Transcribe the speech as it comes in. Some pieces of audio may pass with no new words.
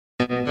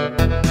Don't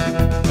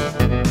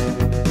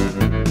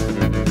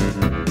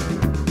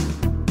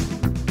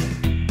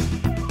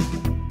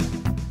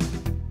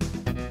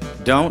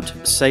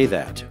say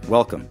that.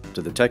 Welcome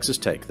to the Texas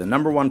Take, the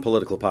number one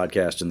political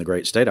podcast in the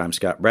great state. I'm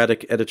Scott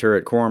Braddock, editor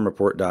at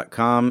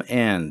quorumreport.com,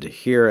 and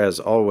here, as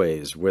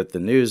always, with the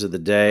news of the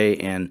day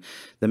and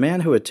the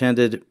man who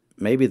attended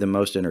maybe the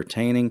most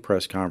entertaining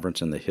press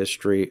conference in the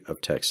history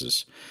of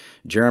Texas,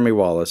 Jeremy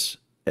Wallace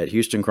at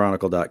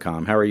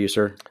HoustonChronicle.com. How are you,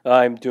 sir?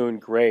 I'm doing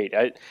great.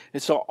 I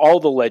saw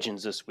all the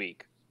legends this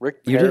week.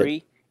 Rick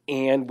Perry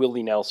and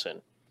Willie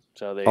Nelson.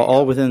 So they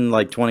all within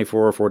like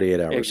 24 or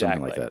 48 hours, exactly.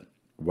 Something like that.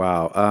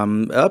 Wow.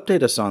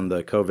 Update us on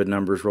the COVID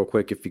numbers real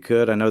quick, if you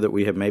could. I know that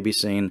we have maybe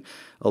seen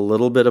a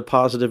little bit of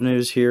positive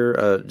news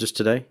here just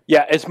today.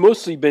 Yeah, it's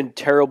mostly been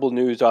terrible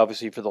news,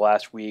 obviously, for the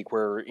last week.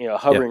 We're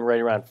hovering right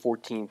around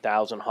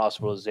 14,000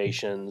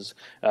 hospitalizations,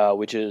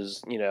 which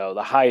is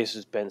the highest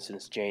it's been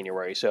since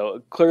January.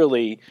 So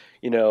clearly,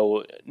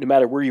 no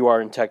matter where you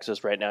are in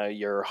Texas right now,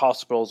 your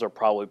hospitals are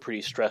probably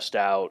pretty stressed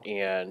out,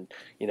 and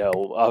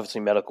obviously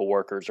medical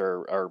workers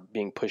are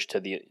being pushed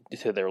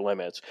to their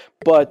limits.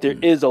 But there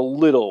is a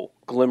little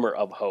glimmer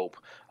of hope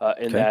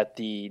in that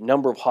the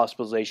number of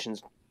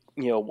hospitalizations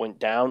went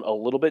down a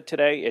little bit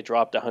today. It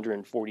dropped to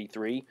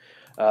 143,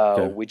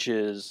 which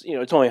is,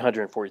 it's only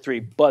 143,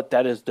 but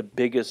that is the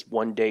biggest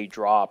one-day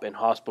drop in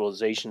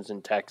hospitalizations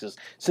in Texas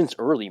since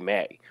early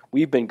May.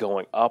 We've been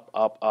going up,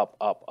 up, up,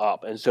 up,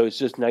 up, and so it's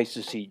just nice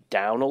to see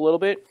down a little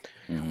bit.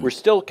 Mm-hmm. We're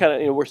still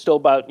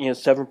about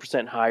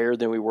 7% higher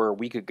than we were a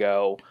week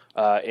ago,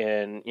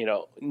 and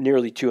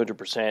nearly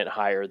 200%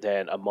 higher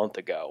than a month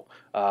ago.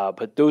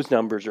 But those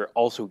numbers are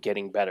also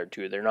getting better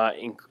too. They're not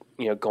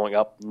going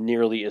up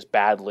nearly as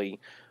badly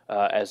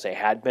as they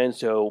had been.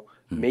 So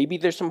maybe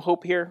there's some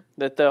hope here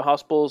that the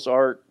hospitals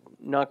are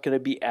not going to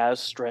be as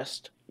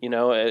stressed. In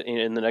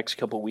the next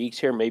couple of weeks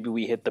here, maybe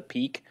we hit the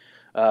peak.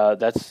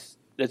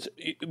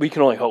 We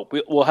can only hope.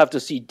 We'll have to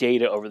see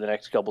data over the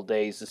next couple of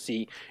days to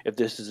see if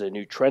this is a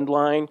new trend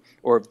line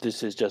or if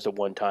this is just a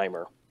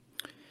one-timer.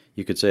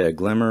 You could say a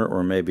glimmer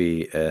or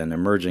maybe an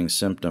emerging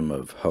symptom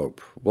of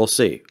hope. We'll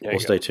see. We'll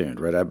stay tuned,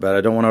 right? But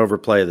I don't want to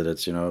overplay that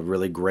it's,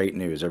 really great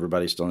news.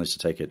 Everybody still needs to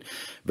take it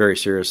very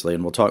seriously.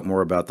 And we'll talk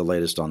more about the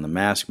latest on the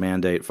mask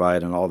mandate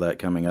fight and all that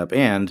coming up,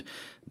 and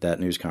that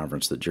news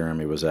conference that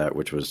Jeremy was at,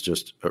 which was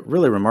just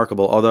really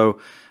remarkable. Although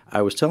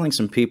I was telling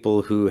some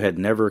people who had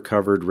never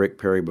covered Rick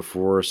Perry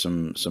before,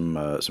 some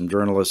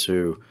journalists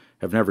who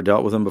have never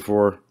dealt with him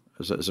before.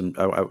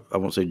 I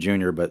won't say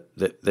junior, but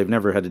they've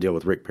never had to deal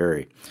with Rick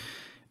Perry.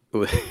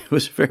 It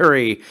was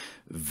very,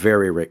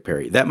 very Rick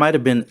Perry. That might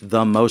have been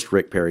the most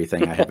Rick Perry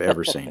thing I have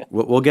ever seen.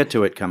 We'll get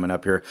to it coming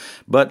up here.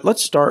 But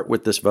let's start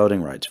with this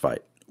voting rights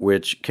fight,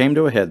 which came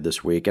to a head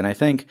this week. And I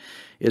think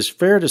it's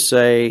fair to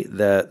say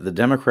that the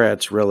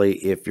Democrats really,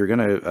 if you're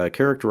going to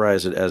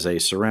characterize it as a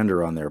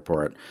surrender on their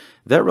part,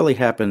 that really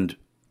happened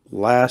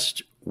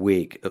last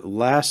week,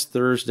 last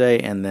Thursday,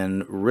 and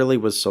then really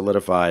was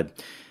solidified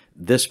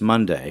this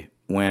Monday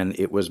when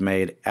it was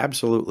made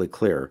absolutely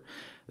clear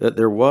that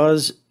there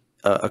was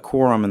a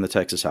quorum in the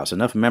Texas House,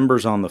 enough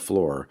members on the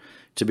floor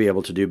to be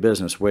able to do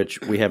business, which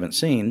we haven't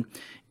seen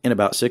in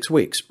about 6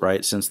 weeks,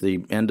 right? Since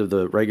the end of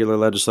the regular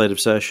legislative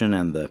session,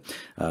 and the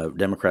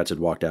Democrats had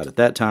walked out at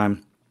that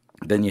time.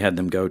 Then you had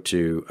them go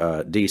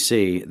to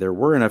D.C. There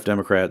were enough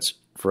Democrats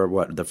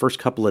for the first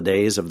couple of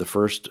days of the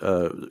first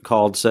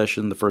called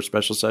session, the first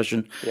special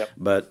session. Yep.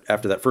 But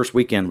after that first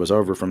weekend was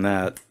over from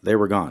that, they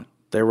were gone.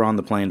 They were on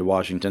the plane to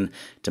Washington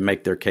to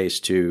make their case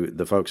to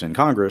the folks in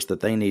Congress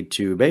that they need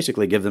to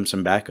basically give them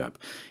some backup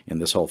in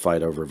this whole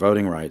fight over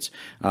voting rights.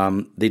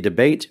 The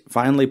debate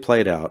finally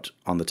played out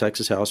on the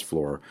Texas House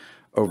floor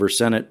over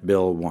Senate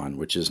Bill 1,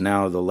 which is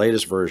now the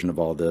latest version of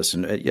all this.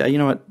 And you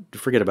know what?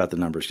 Forget about the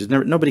numbers, because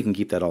nobody can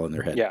keep that all in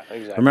their head. Yeah,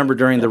 exactly. Remember,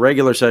 during the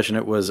regular session,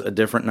 it was a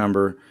different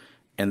number.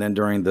 And then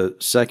during the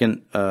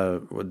second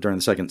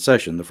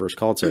session, the first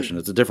called session,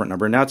 it's a different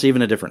number. And now it's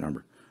even a different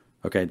number.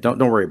 Okay, don't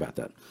worry about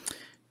that.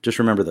 Just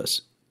remember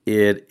this.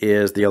 It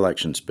is the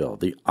elections bill,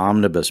 the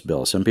omnibus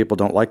bill. Some people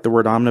don't like the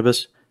word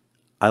omnibus.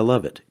 I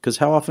love it, because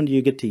how often do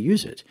you get to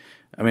use it?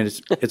 I mean,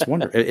 it's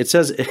wonderful. It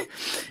says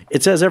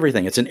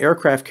everything. It's an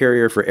aircraft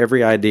carrier for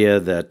every idea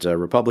that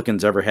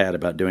Republicans ever had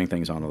about doing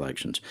things on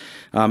elections.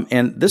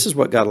 And this is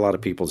what got a lot of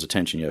people's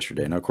attention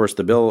yesterday. Now, of course,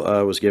 the bill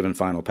was given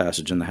final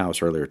passage in the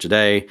House earlier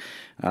today,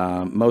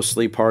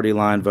 mostly party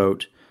line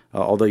vote,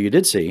 although you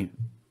did see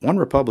one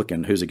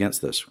Republican who's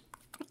against this,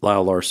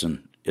 Lyle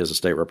Larson, is a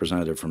state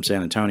representative from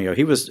San Antonio.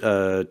 He was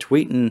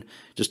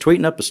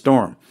tweeting up a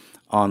storm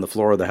on the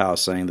floor of the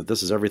House, saying that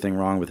this is everything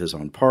wrong with his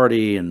own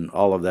party and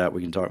all of that.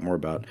 We can talk more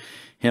about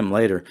him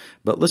later.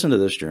 But listen to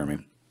this,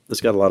 Jeremy.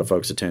 This got a lot of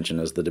folks' attention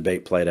as the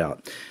debate played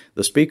out.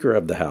 The Speaker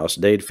of the House,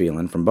 Dade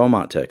Phelan from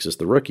Beaumont, Texas,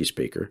 the rookie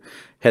speaker,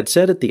 had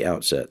said at the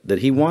outset that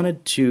he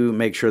wanted to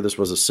make sure this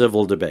was a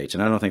civil debate,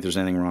 and I don't think there's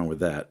anything wrong with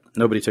that.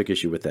 Nobody took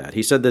issue with that.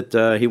 He said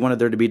that he wanted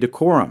there to be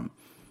decorum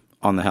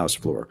on the House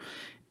floor.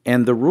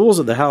 And the rules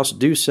of the House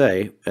do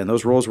say, and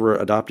those rules were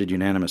adopted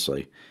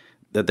unanimously,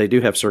 that they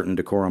do have certain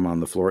decorum on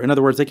the floor. In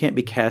other words, they can't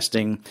be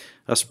casting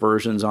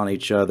aspersions on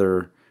each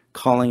other,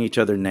 calling each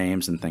other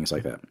names and things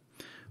like that.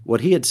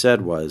 What he had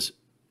said was,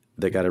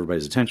 that got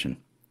everybody's attention,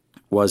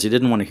 was he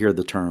didn't want to hear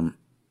the term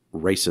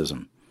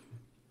racism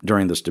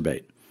during this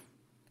debate.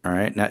 All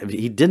right. Now,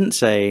 he didn't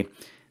say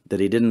that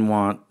he didn't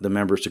want the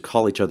members to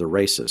call each other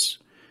racist,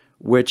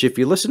 which if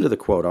you listen to the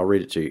quote, I'll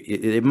read it to you.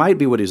 It might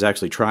be what he's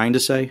actually trying to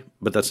say,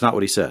 but that's not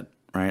what he said.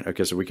 Right.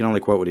 Okay. So we can only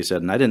quote what he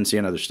said. And I didn't see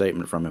another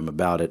statement from him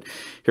about it.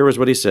 Here was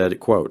what he said,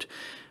 quote,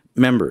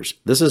 "Members,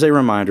 this is a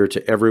reminder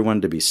to everyone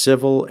to be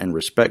civil and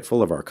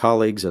respectful of our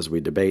colleagues as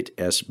we debate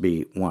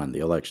SB 1, the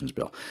elections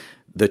bill.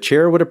 The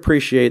chair would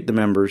appreciate the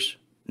members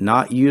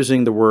not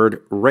using the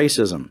word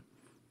racism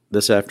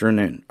this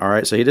afternoon." All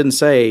right. So he didn't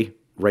say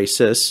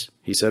racist.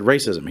 He said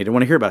racism. He didn't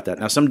want to hear about that.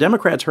 Now, some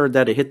Democrats heard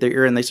that. It hit their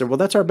ear and they said, well,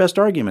 that's our best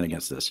argument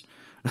against this,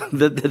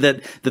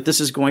 that this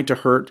is going to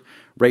hurt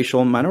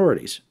racial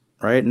minorities,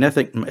 right? And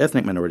ethnic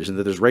minorities, and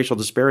that there's racial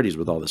disparities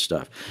with all this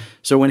stuff.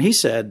 So when he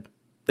said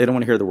they don't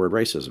want to hear the word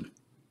racism,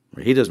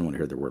 or he doesn't want to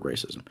hear the word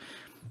racism,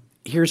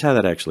 here's how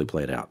that actually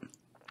played out.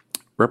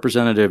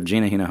 Representative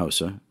Gina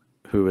Hinojosa,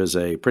 who is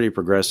a pretty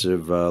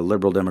progressive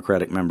liberal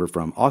Democratic member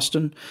from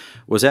Austin,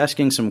 was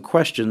asking some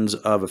questions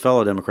of a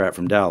fellow Democrat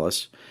from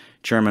Dallas,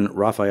 Chairman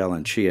Rafael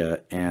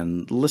Anchia,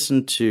 and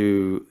listen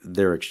to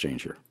their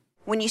exchange here.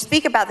 When you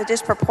speak about the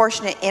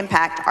disproportionate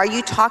impact, are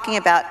you talking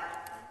about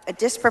a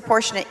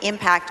disproportionate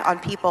impact on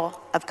people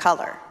of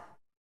color?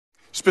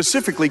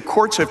 Specifically,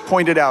 courts have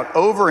pointed out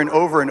over and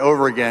over and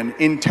over again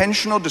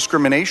intentional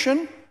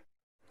discrimination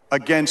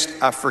against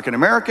African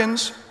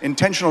Americans,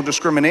 intentional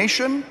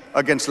discrimination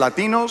against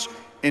Latinos,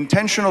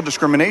 intentional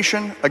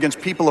discrimination against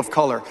people of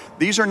color.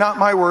 These are not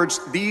my words.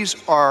 These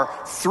are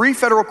 3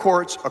 federal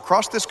courts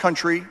across this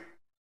country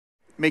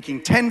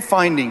making 10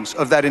 findings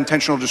of that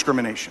intentional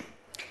discrimination.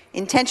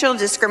 Intentional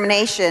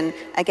discrimination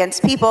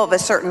against people of a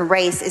certain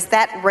race, is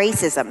that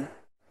racism?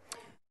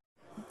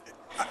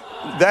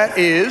 That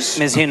is...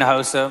 Ms.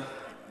 Hinojosa.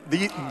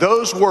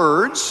 Those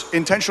words,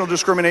 intentional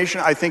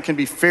discrimination, I think can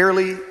be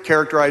fairly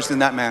characterized in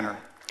that manner.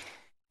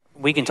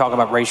 We can talk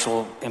about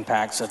racial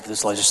impacts of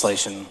this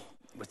legislation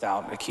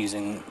without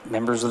accusing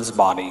members of this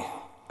body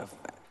of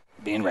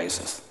being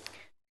racist.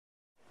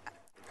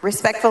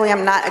 Respectfully,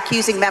 I'm not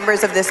accusing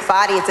members of this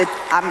body.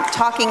 I'm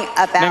talking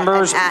about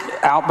members'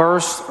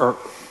 outbursts are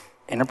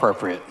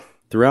inappropriate.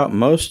 Throughout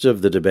most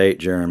of the debate,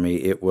 Jeremy,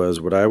 it was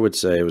what I would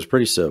say it was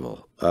pretty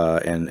civil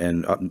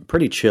and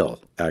pretty chill,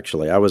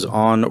 actually. I was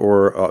on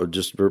or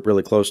just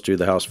really close to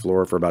the House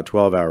floor for about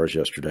 12 hours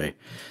yesterday.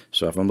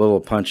 So if I'm a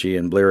little punchy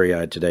and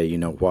bleary-eyed today, you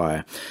know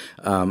why.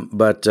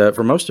 But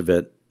for most of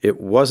it, it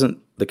wasn't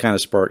the kind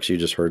of sparks you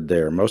just heard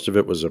there. Most of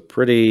it was a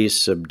pretty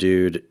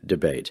subdued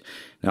debate.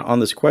 Now, on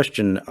this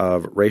question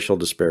of racial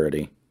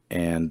disparity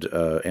and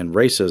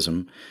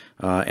racism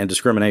and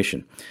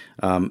discrimination,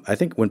 I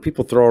think when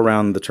people throw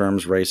around the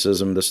terms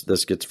racism,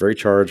 this gets very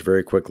charged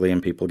very quickly,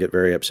 and people get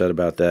very upset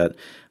about that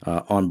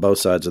on both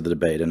sides of the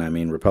debate. And I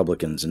mean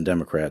Republicans and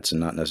Democrats,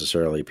 and not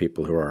necessarily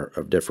people who are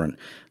of different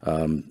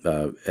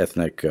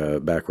ethnic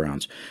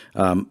backgrounds.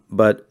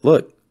 But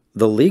look,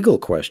 the legal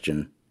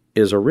question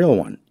is a real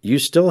one. You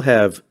still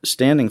have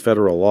standing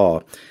federal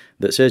law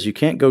that says you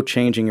can't go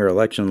changing your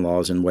election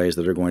laws in ways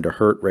that are going to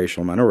hurt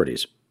racial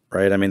minorities,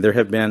 right? I mean, there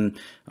have been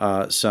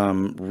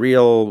some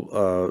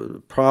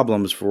real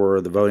problems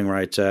for the Voting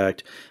Rights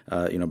Act,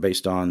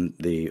 based on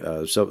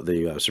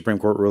the Supreme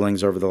Court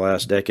rulings over the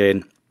last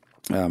decade,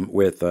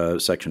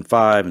 with Section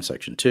 5 and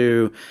Section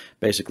 2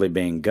 basically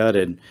being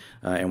gutted.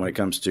 And when it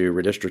comes to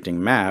redistricting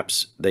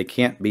maps, they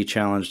can't be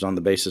challenged on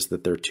the basis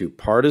that they're too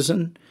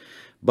partisan,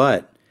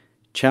 but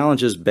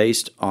challenges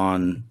based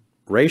on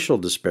racial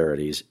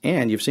disparities,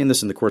 and you've seen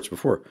this in the courts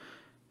before.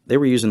 They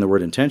were using the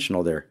word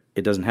intentional there.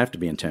 It doesn't have to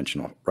be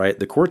intentional, right?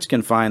 The courts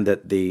can find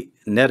that the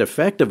net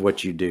effect of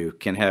what you do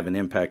can have an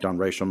impact on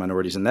racial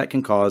minorities, and that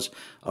can cause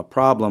a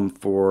problem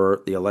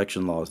for the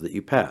election laws that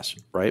you pass,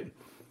 right?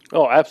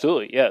 Oh,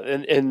 absolutely, yeah.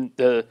 And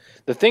the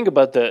thing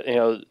about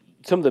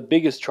some of the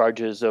biggest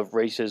charges of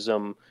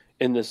racism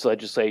in this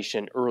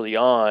legislation early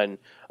on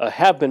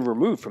have been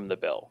removed from the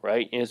bill,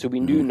 right? And so we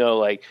do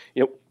know,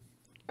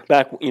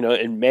 back,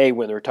 in May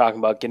when they were talking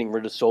about getting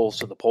rid of souls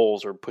to the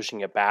polls or pushing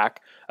it back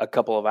a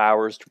couple of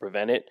hours to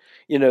prevent it,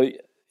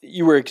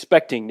 you were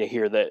expecting to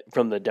hear that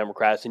from the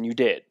Democrats, and you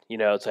did.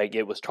 It's like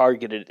it was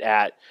targeted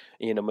at,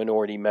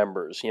 minority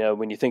members.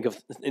 When you think of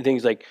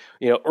things like,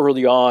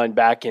 early on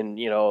back in,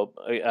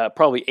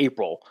 probably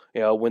April,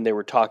 when they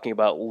were talking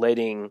about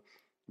letting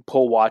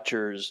poll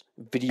watchers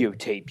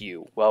videotape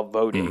you while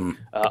voting.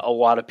 A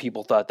lot of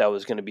people thought that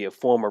was going to be a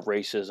form of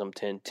racism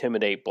to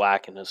intimidate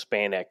Black and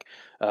Hispanic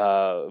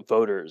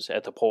voters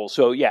at the polls.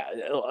 So yeah,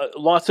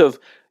 lots of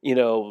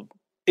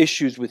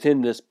issues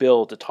within this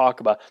bill to talk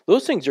about.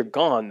 Those things are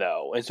gone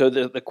though, and so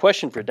the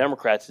question for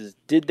Democrats is,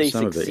 did they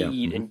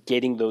succeed in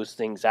getting those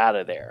things out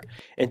of there?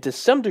 And to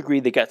some degree,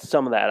 they got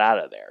some of that out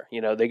of there.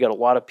 They got a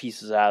lot of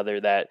pieces out of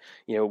there that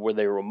where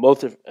they were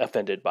most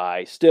offended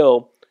by.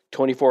 Still,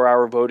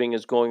 24-hour voting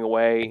is going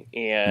away,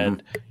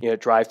 and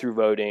drive-through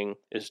voting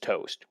is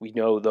toast. We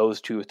know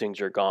those two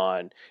things are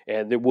gone,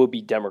 and there will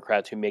be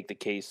Democrats who make the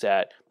case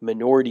that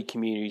minority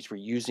communities were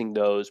using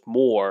those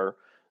more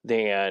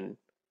than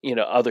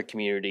other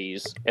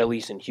communities, at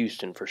least in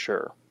Houston for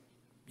sure.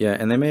 Yeah,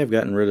 and they may have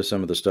gotten rid of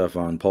some of the stuff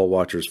on poll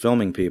watchers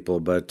filming people,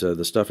 but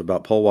the stuff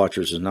about poll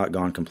watchers has not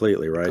gone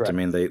completely, right? Correct. I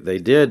mean, they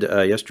did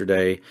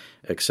yesterday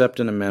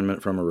accept an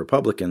amendment from a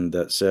Republican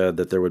that said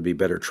that there would be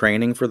better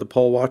training for the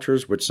poll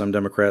watchers, which some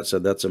Democrats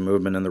said that's a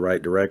movement in the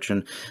right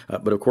direction.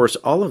 But of course,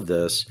 all of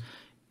this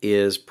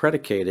is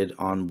predicated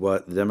on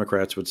what the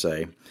Democrats would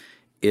say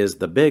is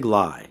the big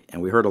lie,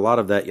 and we heard a lot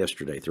of that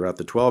yesterday throughout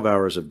the 12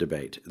 hours of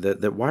debate,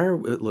 that why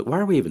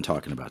are we even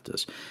talking about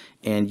this?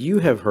 And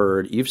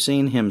you've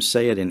seen him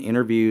say it in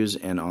interviews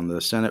and on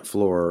the Senate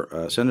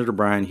floor. Senator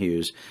Brian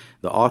Hughes,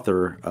 the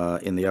author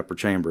in the upper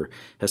chamber,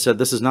 has said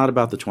this is not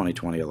about the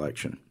 2020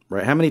 election,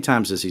 right? How many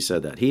times has he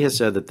said that? He has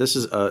said that this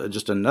is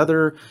just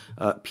another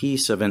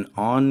piece of an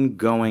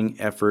ongoing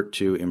effort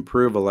to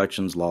improve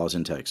elections laws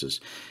in Texas.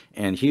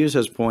 And Hughes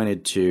has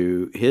pointed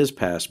to his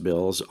past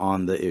bills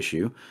on the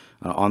issue,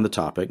 on the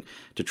topic,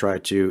 to try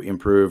to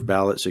improve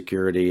ballot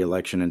security,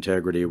 election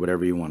integrity,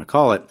 whatever you want to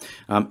call it.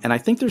 And I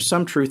think there's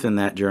some truth in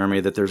that,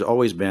 Jeremy, that there's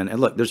always been. And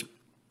look,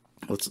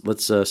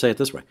 let's say it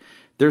this way: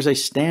 there's a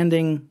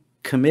standing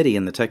committee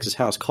in the Texas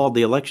House called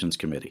the Elections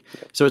Committee.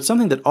 So it's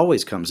something that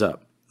always comes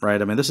up. Right.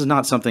 I mean, this is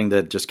not something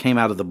that just came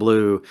out of the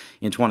blue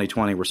in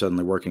 2020 we're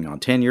suddenly working on.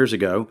 10 years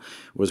ago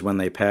was when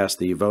they passed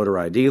the voter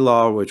ID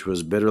law, which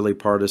was bitterly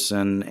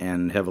partisan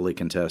and heavily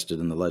contested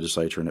in the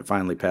legislature. And it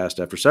finally passed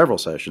after several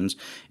sessions.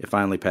 It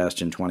finally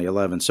passed in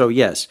 2011. So,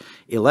 yes,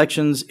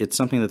 elections, it's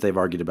something that they've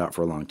argued about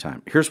for a long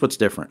time. Here's what's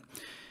different.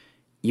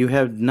 You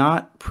have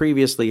not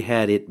previously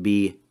had it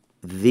be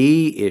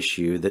the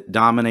issue that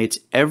dominates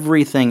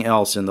everything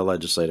else in the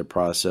legislative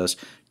process,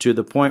 to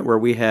the point where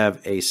we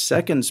have a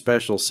second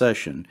special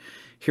session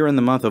here in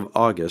the month of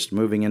August,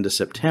 moving into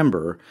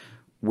September,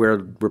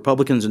 where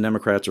Republicans and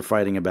Democrats are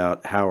fighting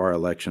about how our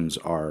elections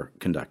are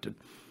conducted.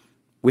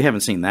 We haven't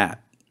seen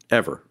that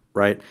ever,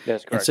 right?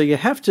 That's correct. And so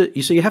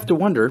you have to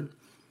wonder,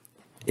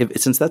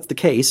 since that's the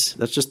case,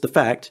 that's just the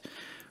fact,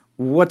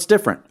 what's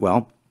different?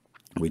 Well,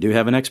 we do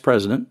have an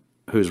ex-president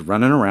who's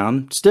running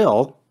around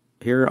still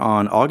here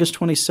on August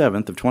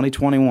 27th of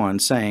 2021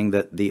 saying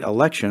that the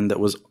election that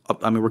was,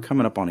 we're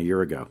coming up on a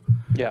year ago,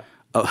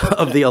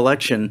 of the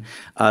election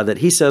that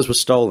he says was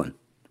stolen,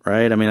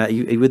 right? I mean,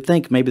 you would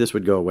think maybe this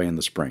would go away in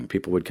the spring.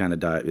 People would kind of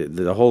die.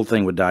 The whole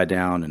thing would die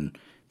down and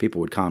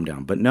people would calm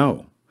down. But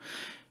no.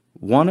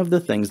 One of the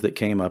things that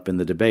came up in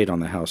the debate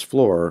on the House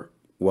floor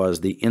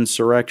was the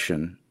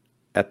insurrection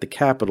at the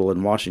Capitol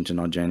in Washington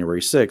on January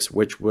 6th,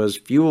 which was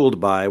fueled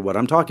by what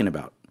I'm talking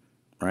about,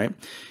 right?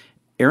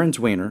 Erin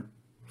Zweiner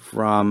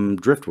from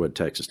Driftwood,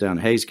 Texas, down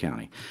in Hays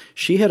County.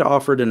 She had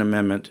offered an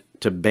amendment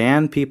to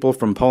ban people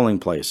from polling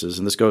places,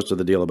 and this goes to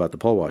the deal about the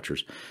poll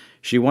watchers.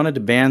 She wanted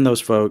to ban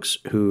those folks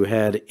who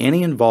had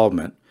any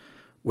involvement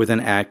with an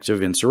act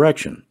of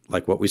insurrection,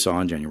 like what we saw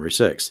on January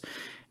 6th.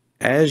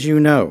 As you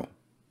know,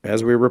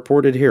 as we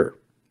reported here,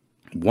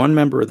 one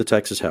member of the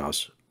Texas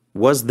House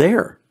was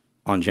there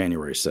on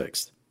January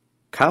 6th,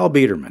 Kyle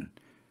Biederman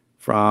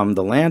from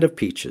the land of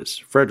peaches,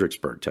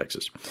 Fredericksburg,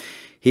 Texas.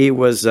 He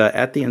was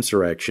at the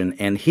insurrection,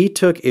 and he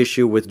took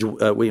issue with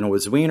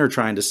Zweiner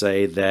trying to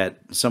say that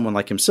someone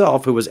like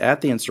himself who was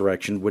at the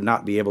insurrection would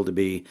not be able to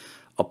be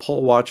a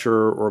poll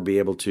watcher or be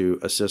able to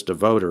assist a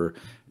voter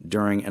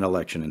during an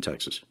election in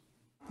Texas.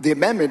 The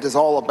amendment is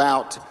all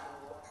about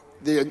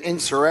the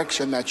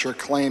insurrection that you're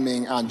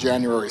claiming on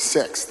January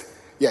 6th.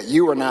 Yet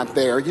you were not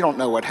there. You don't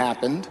know what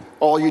happened.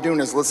 All you're doing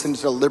is listening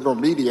to the liberal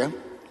media.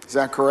 Is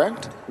that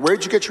correct? Where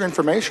did you get your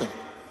information?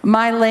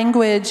 My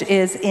language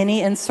is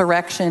any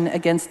insurrection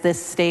against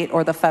this state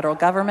or the federal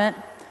government,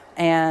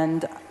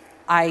 and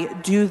I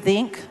do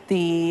think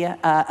the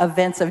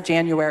events of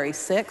January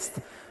 6th,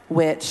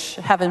 which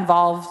have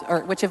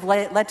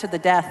led to the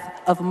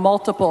death of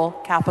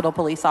multiple Capitol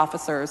Police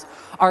officers,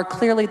 are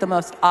clearly the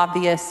most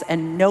obvious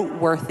and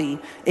noteworthy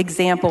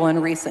example in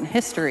recent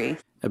history.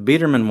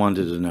 Biederman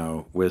wanted to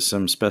know, with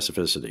some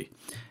specificity,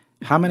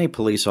 how many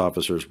police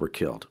officers were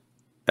killed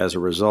as a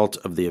result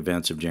of the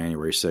events of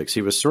January 6th.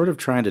 He was sort of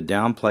trying to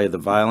downplay the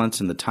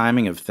violence and the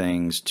timing of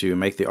things to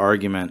make the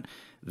argument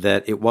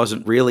that it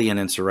wasn't really an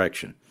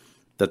insurrection,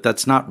 that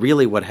that's not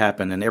really what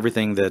happened, and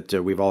everything that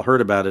we've all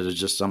heard about it is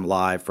just some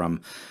lie from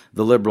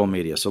the liberal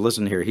media. So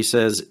listen here. He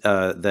says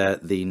that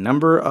the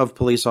number of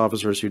police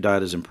officers who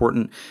died is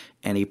important,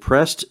 and he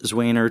pressed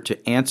Zweiner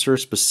to answer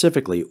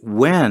specifically,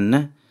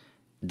 when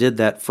did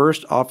that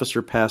first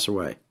officer pass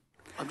away?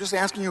 I'm just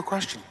asking you a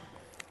question.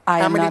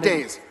 How many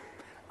days?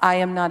 I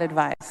am not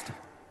advised.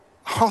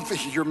 Oh,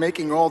 you're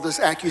making all these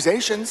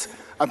accusations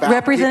about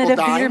Representative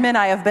people dying? Biederman,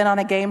 I have been on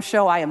a game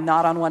show. I am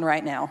not on one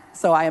right now.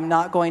 So I am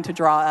not going to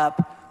draw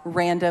up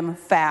random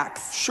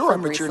facts. Sure,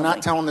 but you're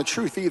not telling the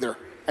truth either.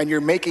 And you're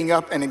making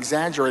up and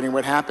exaggerating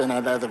what happened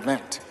at that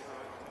event.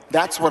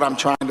 That's what I'm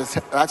trying to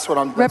say. That's what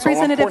I'm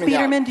Representative pointing out.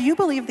 Biederman, do you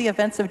believe the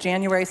events of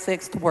January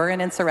 6th were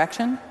an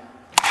insurrection?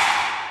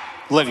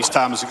 Lady's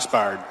time has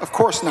expired. Of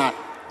course not.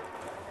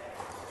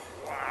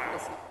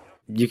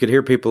 You could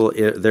hear people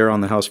there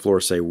on the House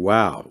floor say,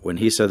 wow, when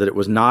he said that it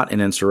was not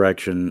an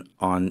insurrection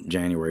on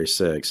January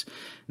 6th.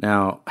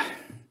 Now,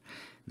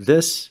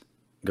 this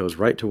goes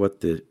right to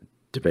what the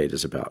debate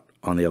is about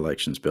on the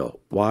elections bill.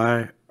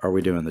 Why are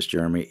we doing this,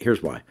 Jeremy?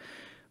 Here's why.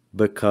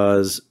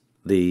 Because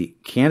the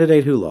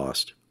candidate who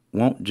lost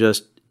won't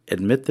just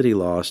admit that he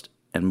lost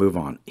and move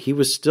on. He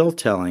was still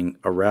telling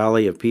a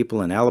rally of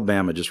people in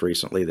Alabama just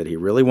recently that he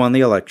really won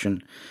the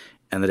election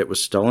and that it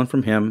was stolen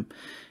from him.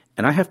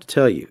 And I have to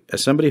tell you,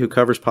 as somebody who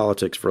covers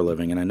politics for a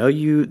living, and I know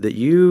that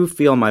you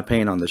feel my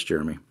pain on this,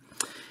 Jeremy,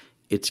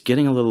 it's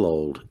getting a little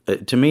old.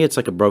 To me, it's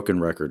like a broken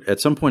record.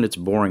 At some point, it's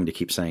boring to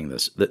keep saying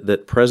this,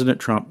 that President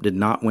Trump did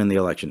not win the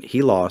election.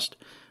 He lost.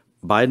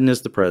 Biden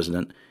is the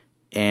president.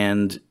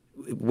 And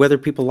whether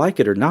people like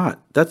it or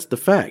not, that's the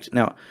fact.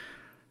 Now,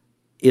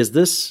 is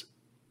this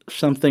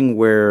something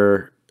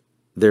where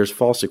there's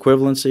false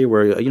equivalency,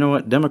 where, you know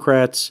what,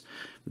 Democrats,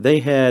 they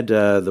had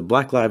the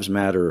Black Lives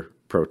Matter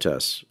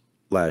protests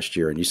last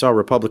year, and you saw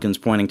Republicans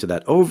pointing to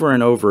that over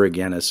and over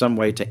again as some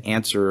way to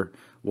answer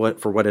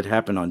what had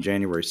happened on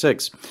January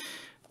 6th.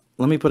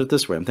 Let me put it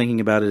this way. I'm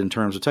thinking about it in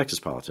terms of Texas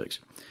politics.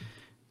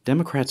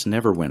 Democrats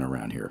never win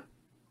around here.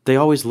 They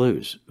always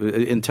lose.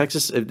 In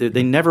Texas,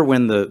 they never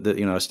win the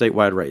a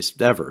statewide race,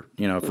 ever,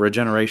 for a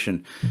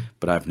generation.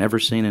 But I've never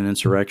seen an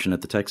insurrection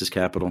at the Texas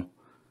Capitol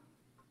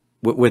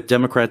with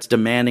Democrats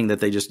demanding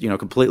that they just,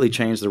 completely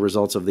change the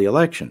results of the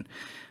election.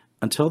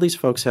 Until these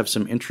folks have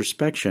some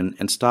introspection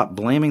and stop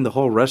blaming the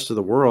whole rest of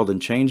the world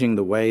and changing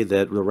the way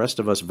that the rest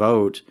of us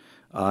vote,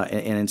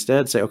 and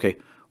instead say, okay,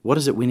 what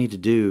is it we need to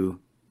do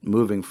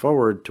moving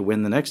forward to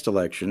win the next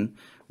election?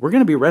 We're going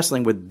to be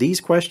wrestling with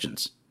these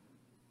questions.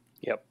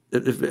 Yep.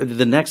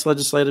 The next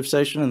legislative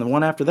session and the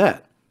one after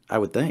that, I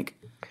would think.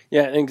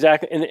 Yeah,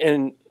 exactly.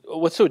 And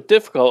what's so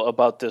difficult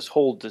about this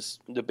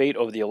debate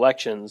over the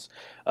elections,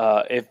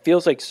 it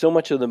feels like so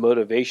much of the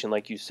motivation,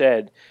 like you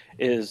said,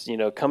 is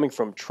coming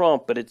from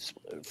Trump, but it's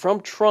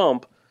from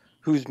Trump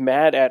who's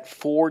mad at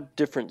 4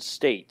 different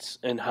states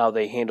and how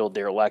they handled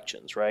their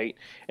elections, right?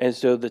 And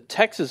so the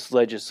Texas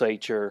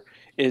legislature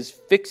is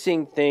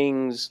fixing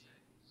things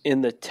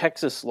in the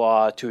Texas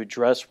law to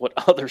address what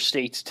other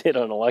states did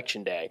on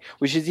election day,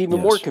 which is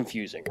even more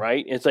confusing,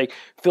 right? It's like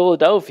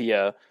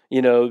Philadelphia,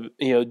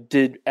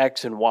 did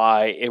X and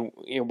Y,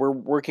 and we're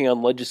working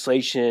on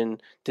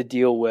legislation to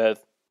deal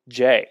with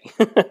J.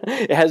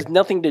 It has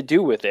nothing to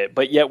do with it,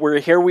 but yet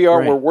we are,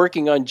 right. We're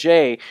working on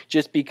J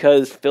just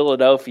because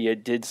Philadelphia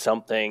did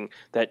something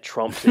that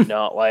Trump did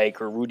not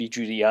like or Rudy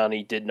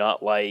Giuliani did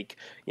not like,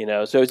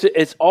 so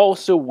it's all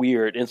so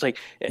weird. And it's like,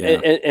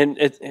 and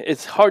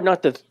it's hard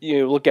not to,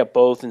 look at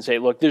both and say,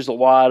 look, there's a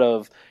lot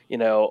of,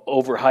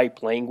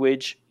 overhyped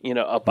language,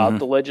 about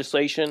the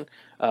legislation.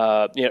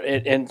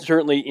 And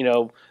certainly,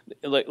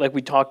 like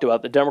we talked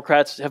about, the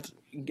Democrats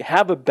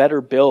have a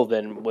better bill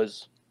than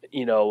was,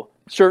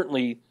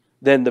 certainly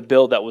than the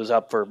bill that was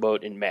up for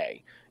vote in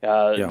May.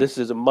 This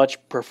is a much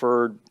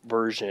preferred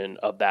version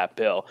of that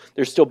bill.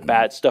 There's still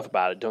bad stuff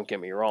about it, don't get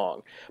me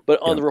wrong. But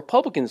on the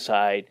Republican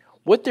side,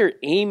 what they're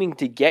aiming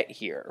to get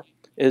here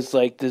is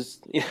like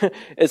this,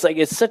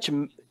 it's such,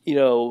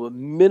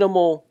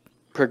 minimal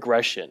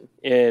progression.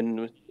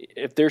 And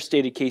if their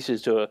stated case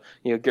is to,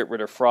 get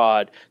rid of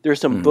fraud,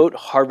 there's some vote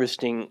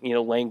harvesting,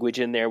 language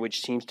in there,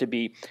 which seems to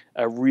be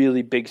a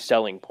really big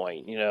selling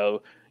point.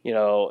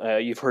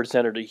 You've heard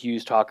Senator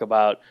Hughes talk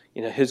about,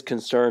 his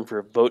concern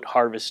for vote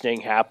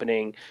harvesting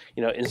happening,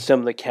 in some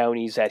of the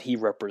counties that he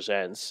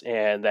represents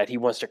and that he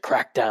wants to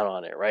crack down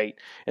on it, right?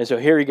 And so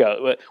here we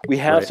go. We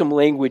have some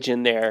language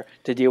in there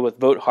to deal with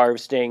vote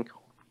harvesting.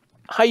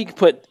 Are you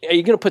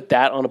going to put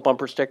that on a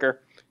bumper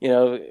sticker?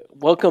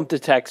 Welcome to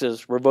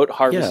Texas, where vote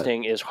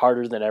harvesting is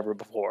harder than ever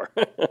before.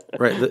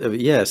 Right.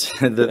 Yes.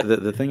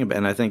 The thing about,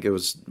 and I think it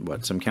was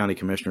some county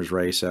commissioner's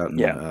race out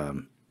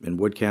in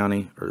Wood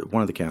County, or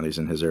one of the counties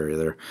in his area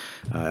there,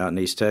 out in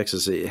East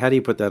Texas. How do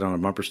you put that on a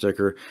bumper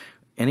sticker?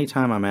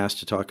 Anytime I'm asked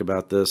to talk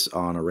about this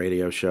on a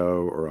radio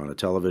show or on a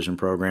television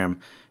program,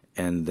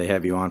 and they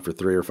have you on for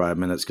 3 or 5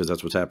 minutes because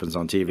that's what happens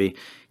on TV,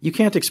 you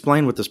can't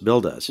explain what this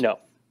bill does. No.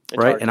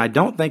 Right. And I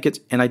don't think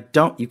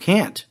you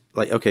can't.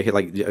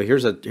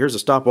 Here's a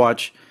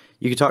stopwatch.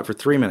 You can talk for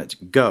 3 minutes.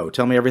 Go.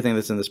 Tell me everything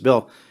that's in this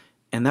bill.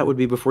 And that would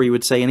be before you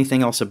would say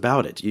anything else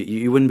about it.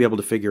 You wouldn't be able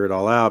to figure it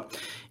all out.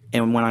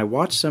 And when I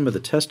watched some of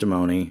the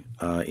testimony,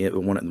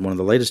 one of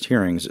the latest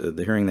hearings,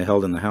 the hearing they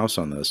held in the House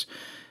on this,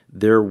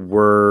 there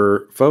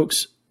were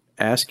folks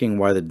asking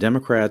why the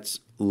Democrats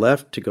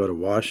left to go to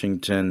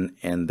Washington,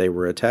 and they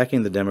were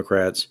attacking the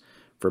Democrats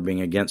for being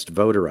against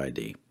voter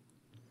ID,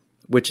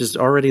 which is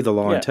already the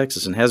law in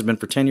Texas and has been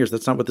for 10 years.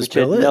 That's not what this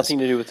bill is. Nothing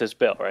to do with this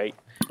bill, right?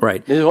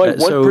 Right. There's only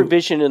one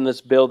provision in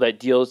this bill that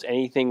deals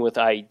anything with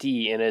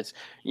ID, and it's,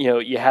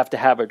 you have to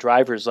have a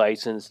driver's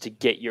license to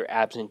get your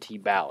absentee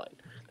ballot.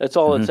 That's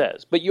all it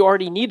says. But you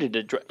already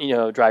needed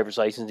a driver's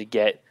license to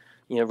get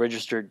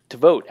registered to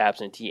vote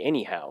absentee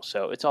anyhow.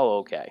 So it's all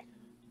okay.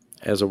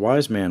 As a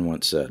wise man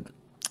once said,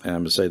 and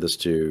I'm going to say this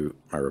to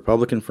my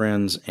Republican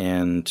friends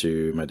and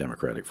to my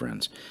Democratic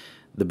friends,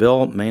 the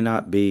bill may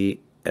not be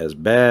as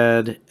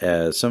bad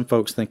as some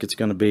folks think it's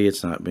going to be.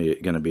 It's not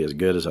going to be as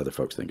good as other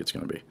folks think it's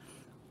going to be.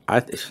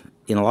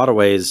 In a lot of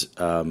ways,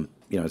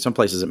 in some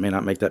places it may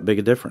not make that big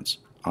a difference,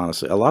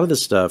 honestly. A lot of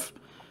this stuff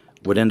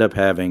would end up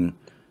having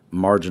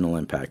marginal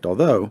impact,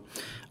 although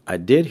I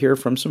did hear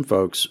from some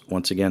folks,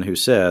 once again, who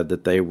said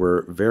that they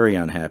were very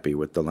unhappy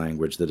with the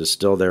language that is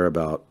still there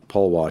about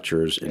poll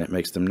watchers, and it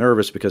makes them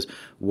nervous because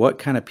what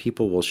kind of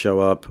people will show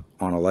up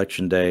on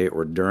Election Day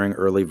or during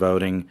early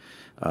voting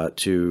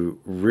to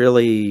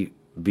really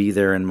be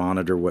there and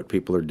monitor what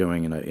people are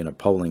doing in a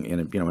polling, in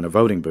a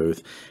voting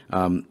booth.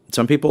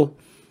 Some people,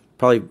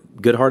 probably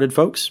good-hearted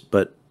folks,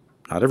 but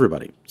not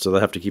everybody. So they'll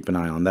have to keep an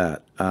eye on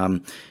that.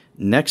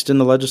 Next in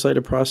the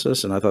legislative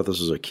process, and I thought this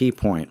was a key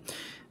point,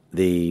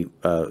 the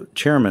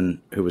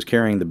chairman who was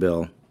carrying the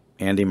bill,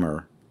 Andy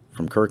Murr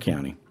from Kerr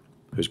County,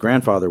 whose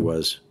grandfather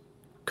was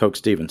Coke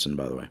Stevenson,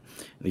 by the way.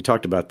 And he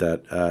talked about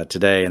that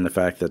today and the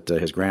fact that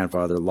his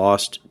grandfather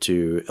lost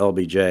to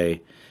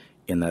LBJ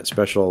in that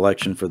special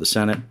election for the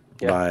Senate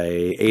by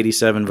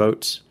 87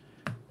 votes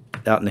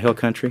out in the Hill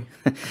Country.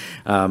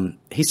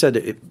 He said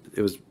it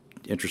was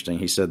interesting.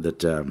 He said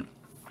that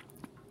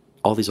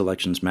all these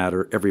elections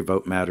matter. Every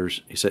vote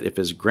matters. He said if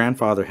his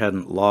grandfather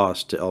hadn't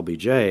lost to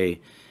LBJ,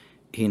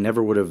 he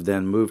never would have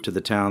then moved to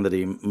the town that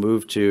he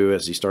moved to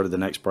as he started the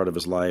next part of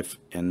his life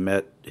and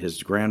met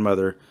his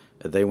grandmother.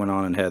 They went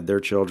on and had their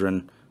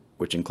children,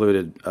 which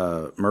included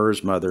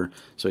Murr's mother.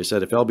 So he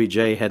said if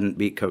LBJ hadn't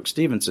beat Coke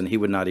Stevenson, he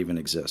would not even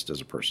exist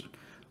as a person.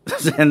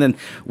 And then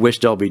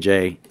wished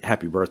LBJ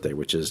happy birthday,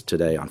 which is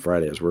today on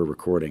Friday as we're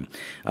recording.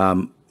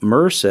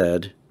 Murr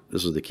said,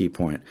 this was the key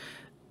point,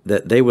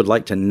 that they would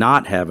like to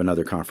not have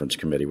another conference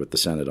committee with the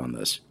Senate on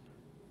this.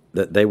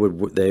 That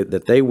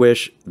they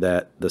wish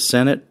that the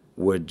Senate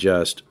would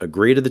just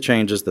agree to the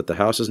changes that the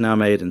House has now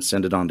made and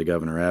send it on to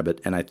Governor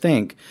Abbott. And I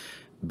think,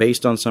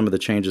 based on some of the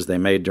changes they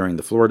made during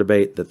the floor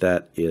debate,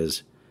 that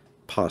is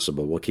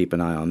possible. We'll keep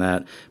an eye on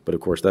that. But,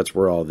 of course, that's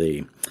where all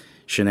the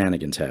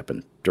shenanigans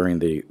happened during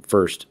the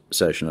first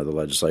session of the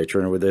legislature.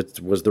 And it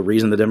was the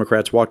reason the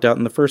Democrats walked out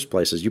in the first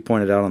place. As you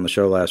pointed out on the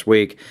show last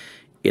week,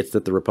 it's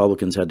that the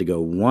Republicans had to go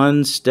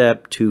one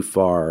step too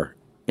far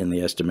in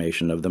the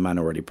estimation of the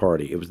minority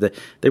party. It was that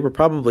they were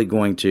probably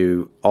going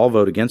to all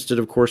vote against it,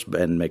 of course,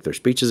 and make their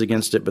speeches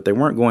against it, but they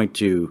weren't going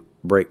to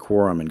break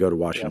quorum and go to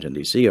Washington,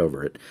 D.C.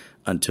 over it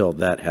until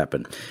that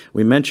happened.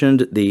 We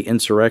mentioned the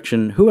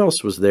insurrection. Who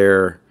else was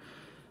there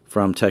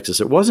from Texas?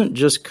 It wasn't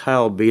just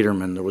Kyle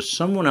Biedermann. There was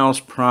someone else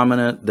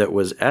prominent that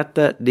was at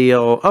that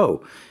deal.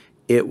 Oh,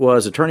 it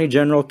was Attorney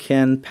General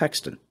Ken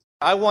Paxton.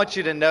 I want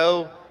you to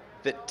know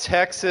that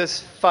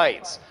Texas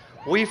fights.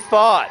 We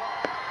fought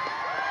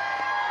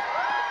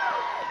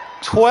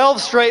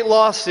 12 straight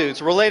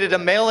lawsuits related to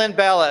mail-in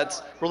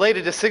ballots,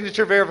 related to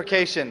signature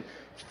verification,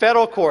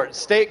 federal court,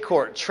 state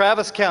court,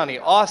 Travis County,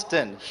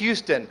 Austin,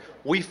 Houston.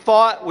 We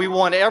fought, we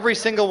won every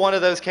single one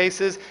of those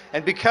cases,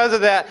 and because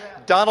of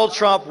that, Donald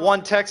Trump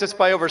won Texas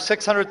by over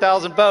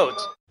 600,000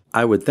 votes.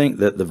 I would think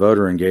that the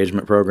voter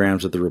engagement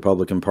programs that the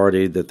Republican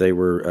Party that they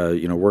were,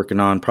 working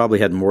on probably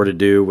had more to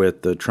do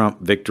with the Trump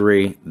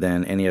victory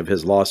than any of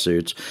his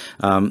lawsuits.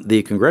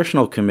 The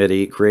congressional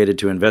committee created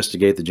to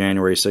investigate the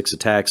January 6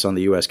 attacks on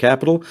the U.S.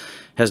 Capitol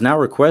has now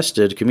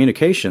requested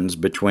communications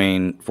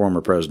between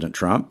former President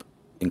Trump,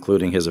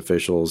 including his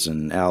officials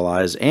and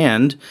allies,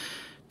 and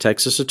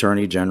Texas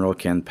Attorney General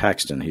Ken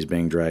Paxton. He's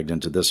being dragged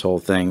into this whole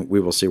thing.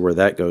 We will see where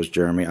that goes,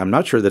 Jeremy. I'm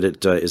not sure that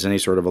it is any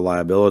sort of a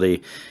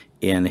liability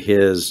in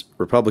his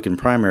Republican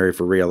primary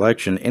for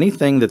re-election.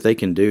 Anything that they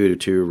can do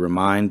to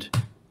remind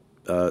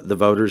the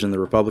voters in the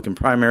Republican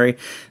primary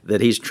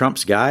that he's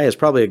Trump's guy is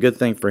probably a good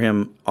thing for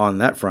him on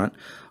that front.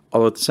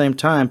 Although at the same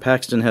time,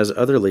 Paxton has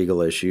other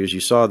legal issues. You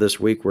saw this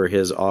week where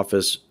his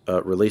office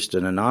released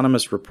an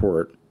anonymous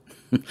report,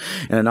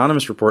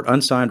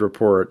 unsigned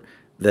report,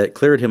 that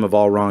cleared him of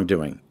all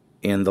wrongdoing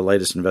in the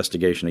latest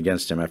investigation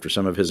against him after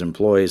some of his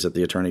employees at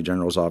the Attorney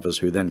General's office,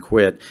 who then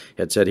quit,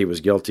 had said he was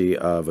guilty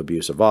of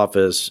abuse of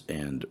office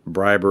and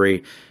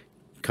bribery.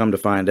 Come to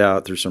find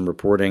out through some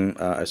reporting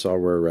I saw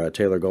where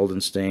Taylor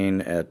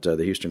Goldenstein at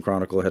the Houston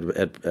Chronicle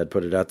had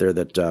put it out there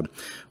that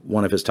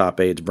one of his top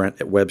aides,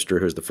 Brent Webster,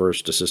 who's the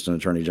first Assistant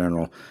Attorney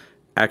General,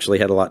 actually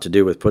had a lot to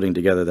do with putting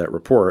together that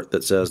report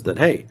that says that,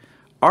 hey,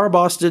 our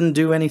boss didn't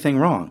do anything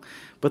wrong.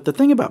 But the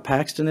thing about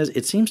Paxton is,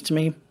 it seems to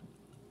me,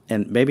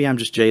 and maybe I'm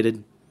just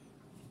jaded,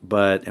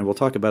 and we'll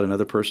talk about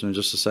another person in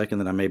just a second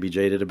that I may be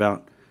jaded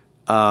about,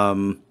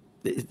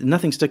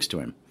 nothing sticks to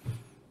him.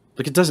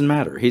 Like, it doesn't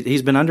matter.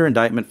 He's been under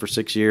indictment for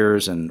 6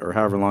 years or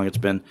however long it's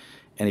been,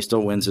 and he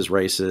still wins his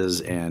races.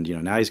 And,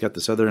 now he's got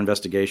this other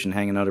investigation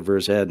hanging out over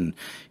his head, and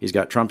he's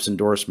got Trump's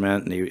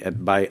endorsement.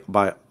 And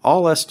by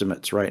all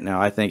estimates right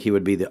now, I think he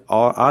would be the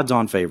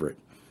odds-on favorite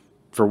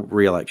for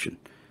re-election.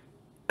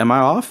 Am I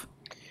off?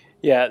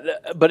 Yeah,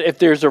 but if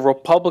there's a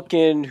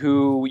Republican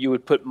who you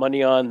would put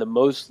money on, the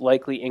most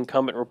likely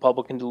incumbent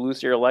Republican to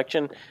lose their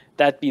election,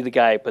 that'd be the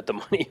guy I put the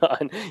money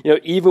on.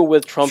 Even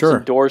with Trump's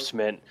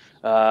endorsement,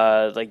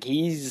 Like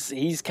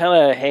he's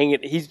kind of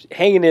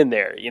hanging in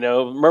there.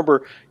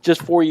 Remember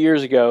just 4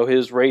 years ago,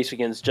 his race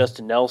against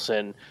Justin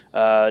Nelson.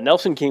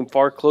 Nelson came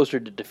far closer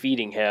to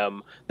defeating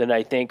him than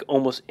I think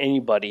almost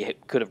anybody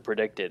could have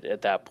predicted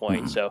at that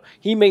point. So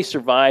he may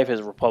survive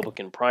his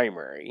Republican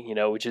primary.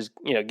 Which is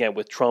again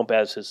with Trump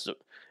as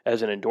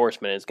an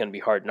endorsement, it's going to be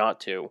hard not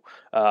to.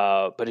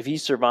 But if he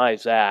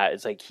survives that,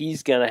 it's like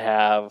he's going to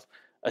have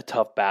a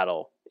tough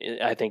battle,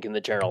 I think, in the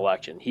general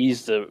election.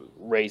 He's the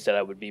race that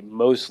I would be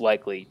most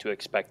likely to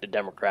expect a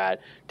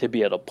Democrat to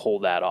be able to pull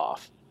that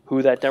off.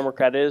 Who that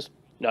Democrat is,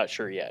 not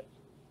sure yet.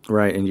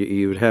 Right, and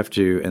you would have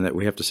to, and that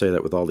we have to say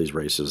that with all these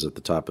races at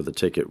the top of the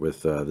ticket,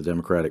 with the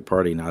Democratic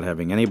Party not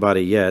having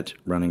anybody yet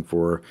running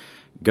for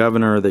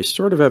governor. They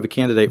sort of have a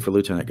candidate for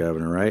lieutenant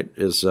governor, right?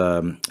 Is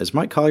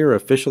Mike Collier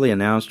officially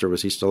announced, or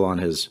was he still on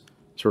his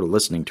sort of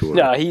listening tour?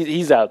 No,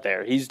 he's out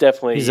there. He's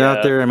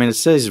out there. I mean, it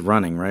says he's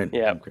running, right?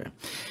 Yeah. Okay.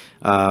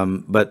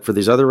 But for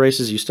these other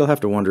races, you still have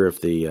to wonder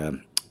if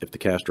the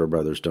Castro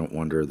brothers don't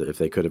wonder that if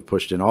they could have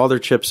pushed in all their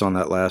chips on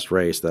that last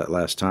race, that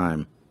last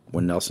time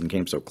when Nelson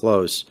came so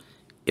close,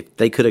 if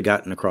they could have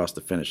gotten across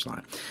the finish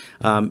line.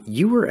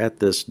 You were at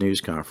this news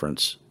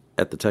conference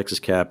at the Texas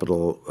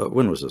Capitol.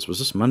 When was this? Was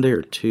this Monday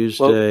or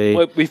Tuesday?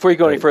 Well, before you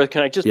go any further,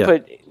 can I just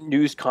put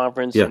news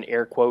conference in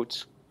air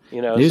quotes?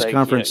 News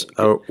conference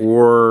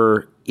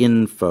or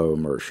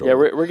infomercial. Yeah,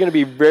 we're going to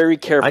be very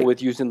careful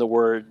with using the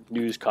word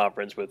news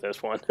conference with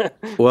this one.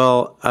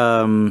 Well,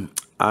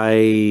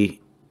 I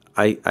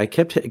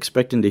kept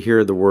expecting to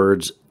hear the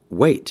words,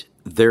 wait,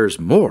 there's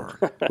more.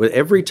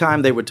 Every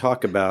time they would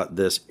talk about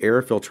this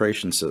air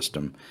filtration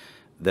system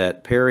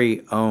that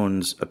Perry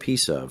owns a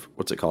piece of,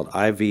 what's it called,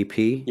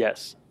 IVP?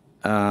 Yes.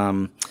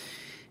 And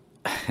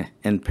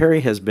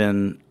Perry has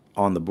been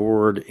on the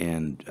board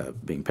and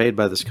being paid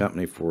by this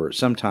company for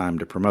some time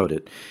to promote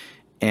it.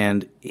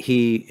 And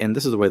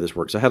this is the way this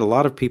works. I had a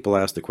lot of people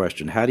ask the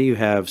question, how do you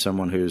have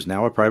someone who's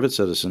now a private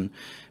citizen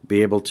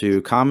be able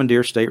to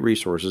commandeer state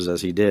resources,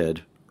 as he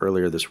did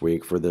earlier this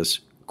week, for this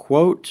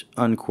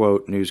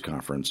quote-unquote news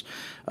conference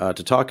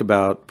to talk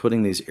about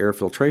putting these air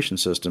filtration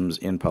systems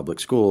in public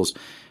schools?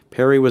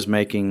 Perry was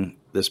making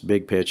this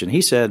big pitch, and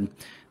he said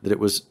that it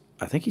was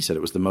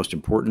the most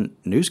important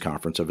news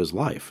conference of his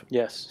life.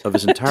 Yes. Of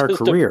his entire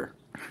career.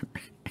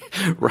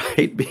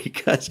 Right?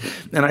 Because,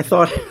 and I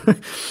thought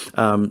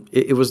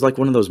it was like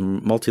one of those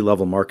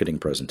multi-level marketing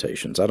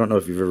presentations. I don't know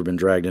if you've ever been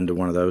dragged into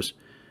one of those.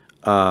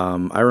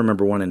 I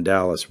remember one in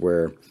Dallas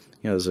where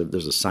there's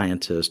a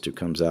scientist who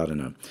comes out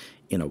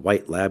in a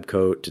white lab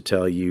coat to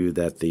tell you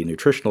that the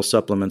nutritional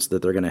supplements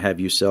that they're going to have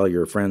you sell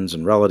your friends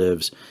and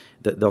relatives,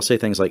 that they'll say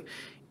things like,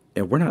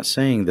 we're not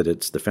saying that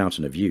it's the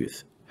fountain of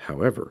youth.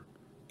 However,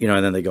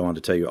 and then they go on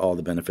to tell you all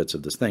the benefits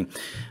of this thing.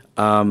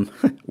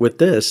 With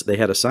this, they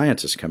had a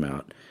scientist come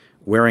out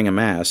wearing a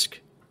mask,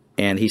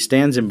 and he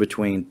stands in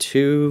between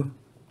two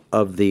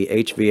of the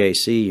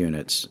HVAC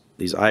units,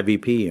 these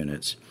IVP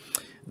units,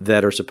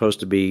 that are supposed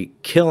to be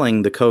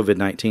killing the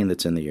COVID-19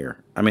 that's in the air.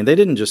 I mean, they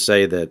didn't just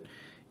say that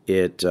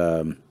they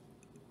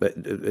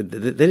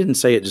didn't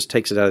say it just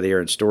takes it out of the air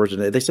and stores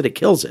it. They said it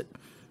kills it,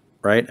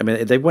 right? I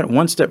mean, they went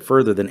one step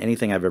further than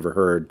anything I've ever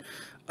heard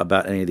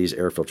about any of these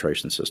air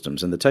filtration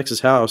systems. And the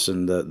Texas House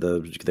and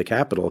the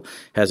Capitol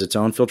has its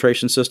own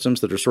filtration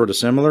systems that are sort of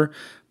similar,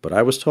 but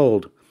I was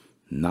told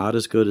not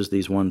as good as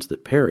these ones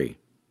that Perry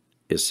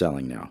is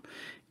selling now.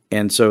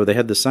 And so they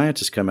had the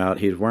scientist come out.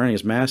 He was wearing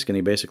his mask, and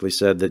he basically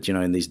said that,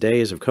 in these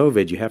days of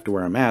COVID, you have to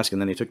wear a mask. And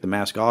then he took the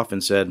mask off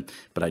and said,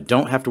 but I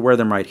don't have to wear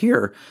them right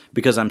here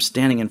because I'm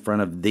standing in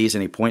front of these.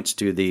 And he points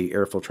to the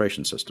air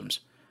filtration systems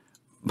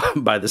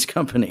by this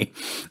company.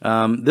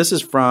 This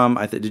is from,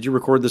 did you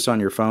record this on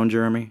your phone,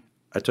 Jeremy?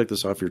 I took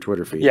this off your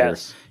Twitter feed.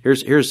 Yes.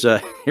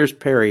 Here's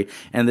Perry.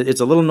 And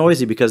it's a little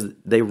noisy because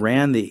they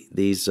ran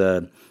these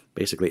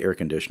basically air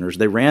conditioners.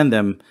 They ran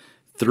them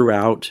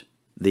throughout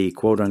the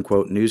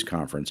quote-unquote news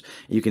conference.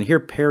 You can hear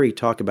Perry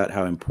talk about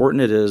how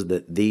important it is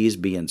that these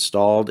be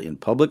installed in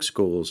public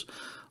schools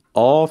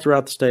all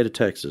throughout the state of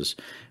Texas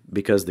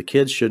because the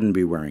kids shouldn't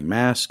be wearing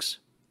masks.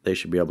 They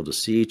should be able to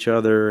see each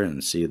other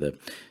and see the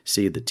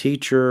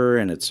teacher,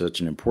 and it's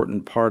such an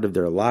important part of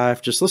their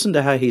life. Just listen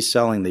to how he's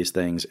selling these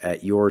things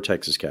at your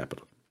Texas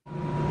Capitol.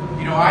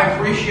 I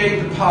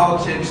appreciate the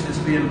politics that's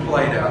being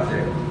played out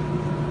there,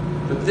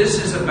 but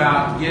this is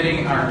about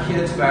getting our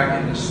kids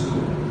back into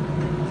school,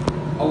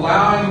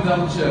 allowing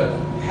them to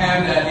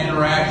have that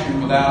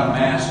interaction without a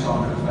mask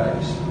on their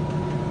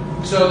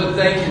face so that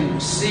they can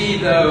see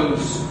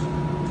those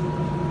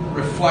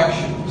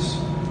reflections.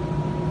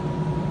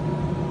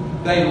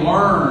 They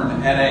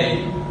learn at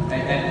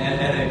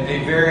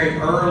a very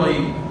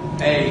early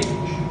age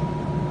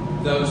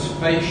those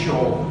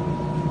facial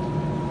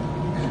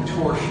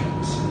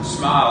contortions and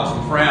smiles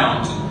and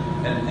frowns.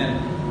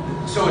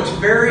 And so it's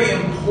very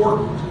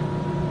important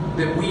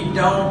that we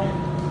don't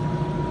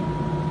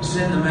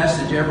send the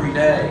message every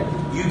day,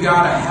 you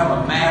got to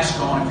have a mask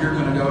on if you're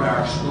going to go to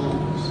our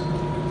schools.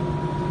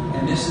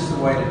 And this is the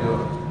way to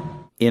do it.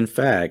 In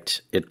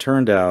fact, it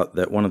turned out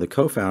that one of the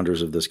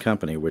co-founders of this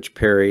company, which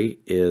Perry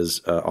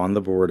is on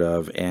the board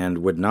of, and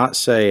would not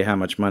say how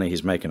much money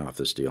he's making off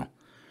this deal.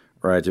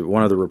 Right?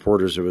 One of the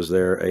reporters who was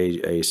there,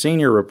 a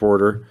senior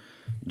reporter,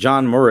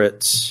 John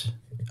Moritz,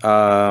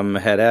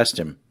 had asked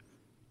him,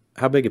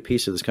 how big a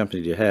piece of this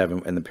company do you have?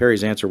 And the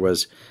Perry's answer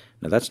was,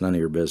 no, that's none of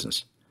your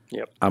business.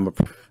 Yep.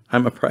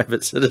 I'm a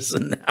private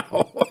citizen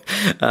now.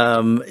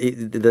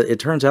 It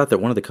turns out that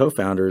one of the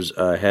co-founders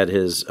had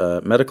his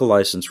medical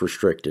license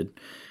restricted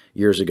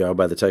years ago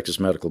by the Texas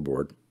Medical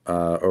Board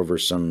over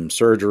some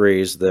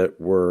surgeries that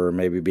were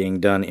maybe being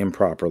done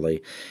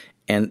improperly.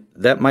 And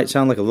that might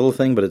sound like a little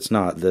thing, but it's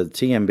not. The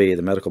TMB,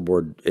 the medical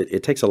board,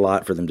 it takes a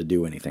lot for them to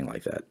do anything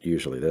like that.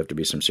 Usually there have to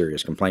be some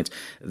serious complaints.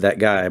 That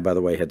guy, by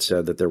the way, had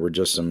said that there were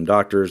just some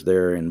doctors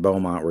there in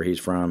Beaumont, where he's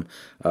from,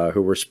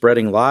 who were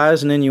spreading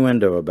lies and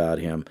innuendo about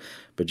him.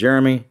 But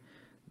Jeremy,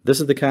 this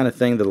is the kind of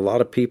thing that a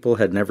lot of people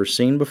had never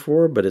seen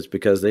before, but it's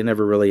because they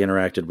never really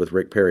interacted with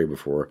Rick Perry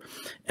before.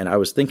 And I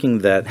was thinking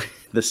that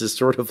this is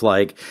sort of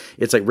like,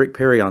 it's like Rick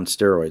Perry on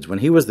steroids. When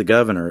he was the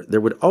governor,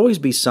 there would always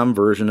be some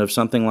version of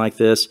something like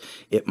this.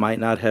 It might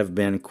not have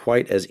been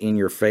quite as in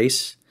your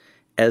face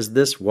as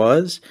this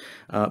was.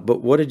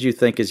 But what did you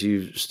think as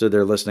you stood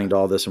there listening to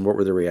all this, and what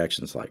were the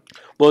reactions like?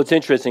 Well, it's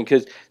interesting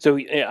because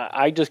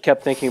I just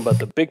kept thinking about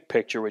the big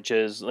picture, which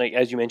is, like,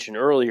 as you mentioned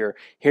earlier,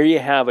 here you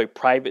have a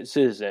private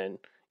citizen,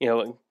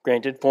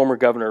 granted, former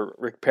Governor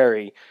Rick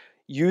Perry,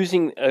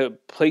 using a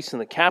place in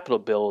the Capitol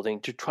building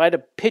to try to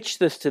pitch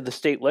this to the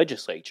state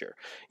legislature.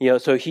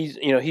 So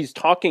he's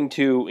talking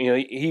to,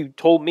 he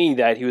told me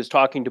that he was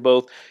talking to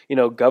both,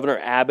 Governor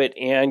Abbott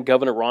and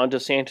Governor Ron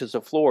DeSantis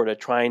of Florida,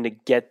 trying to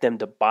get them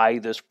to buy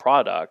this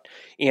product.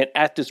 And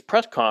at this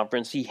press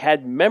conference, he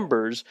had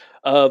members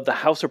of the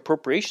House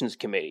Appropriations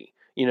Committee,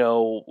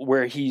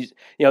 where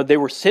they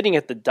were sitting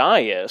at the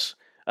dais.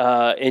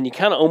 And you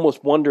kind of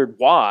almost wondered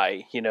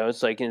why,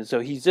 it's like, and so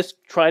he's just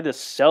trying to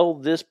sell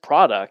this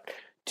product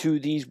to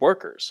these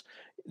workers.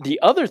 The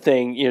other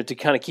thing, to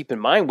kind of keep in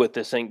mind with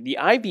this thing, the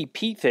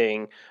IVP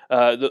thing,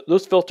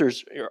 those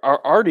filters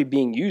are already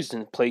being used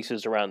in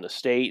places around the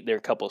state. There are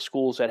a couple of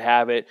schools that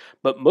have it,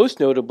 but most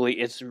notably,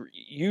 it's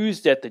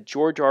used at the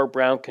George R.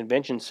 Brown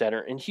Convention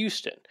Center in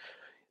Houston.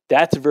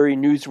 That's a very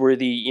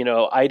newsworthy,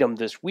 item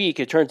this week.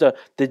 It turns out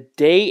the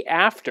day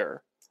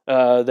after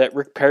that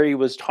Rick Perry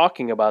was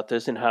talking about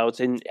this and how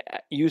it's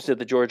used at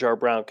the George R.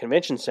 Brown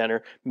Convention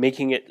Center,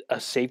 making it a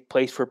safe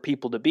place for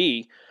people to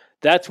be.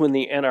 That's when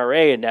the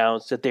NRA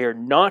announced that they are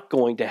not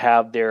going to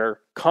have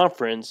their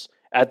conference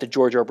at the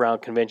George R. Brown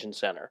Convention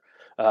Center.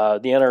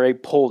 The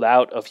NRA pulled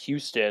out of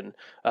Houston.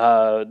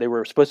 They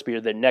were supposed to be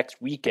here the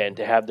next weekend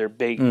to have their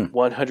big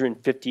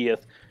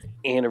 150th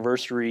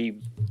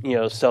anniversary,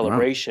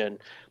 celebration. Wow.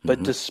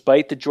 But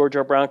despite the George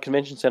R. Brown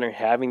Convention Center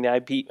having the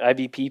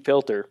IVP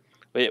filter,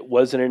 it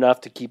wasn't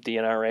enough to keep the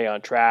NRA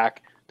on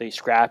track. They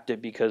scrapped it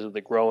because of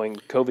the growing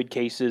COVID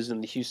cases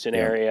in the Houston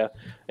area.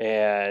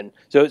 And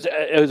so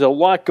it was a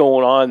lot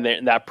going on there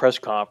in that press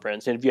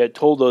conference. And if you had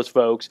told those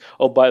folks,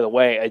 oh, by the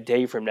way, a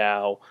day from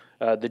now,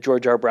 the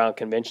George R. Brown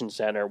Convention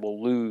Center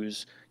will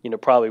lose,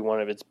 probably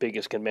one of its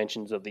biggest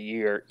conventions of the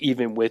year,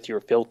 even with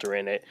your filter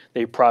in it,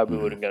 they probably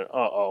would have gone,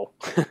 uh-oh.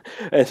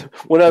 And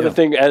one other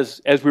thing,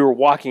 as we were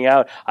walking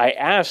out, I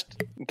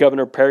asked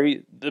Governor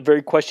Perry the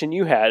very question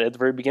you had at the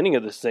very beginning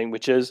of this thing,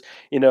 which is,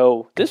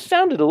 this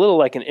sounded a little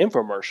like an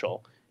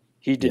infomercial.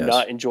 He did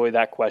not enjoy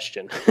that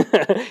question.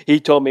 He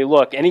told me,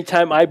 look,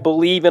 anytime I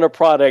believe in a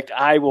product,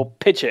 I will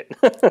pitch it.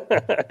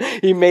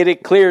 He made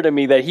it clear to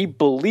me that he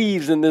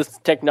believes in this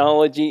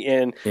technology,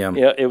 and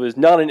it was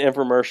not an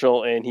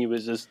infomercial, and he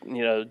was just,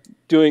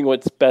 doing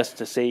what's best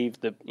to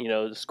save the,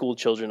 the school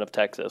children of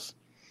Texas.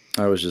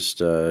 I was just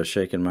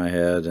shaking my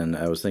head, and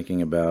I was thinking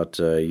about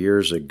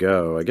years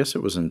ago, I guess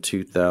it was in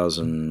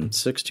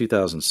 2006,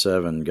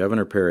 2007,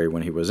 Governor Perry,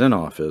 when he was in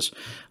office,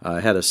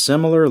 had a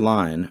similar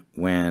line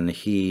when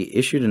he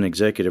issued an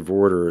executive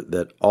order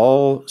that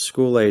all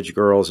school-age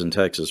girls in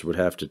Texas would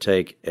have to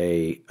take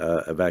a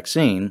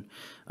vaccine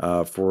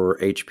for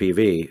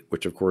HPV,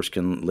 which of course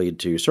can lead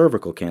to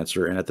cervical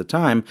cancer. And at the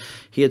time,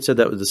 he had said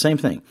that was the same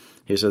thing.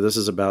 He said this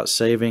is about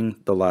saving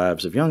the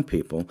lives of young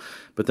people.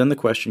 But then the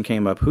question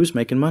came up, who's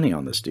making money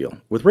on this deal?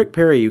 With Rick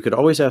Perry, you could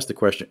always ask the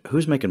question,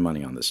 who's making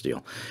money on this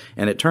deal?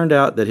 And it turned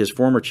out that his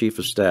former chief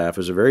of staff,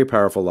 who's a very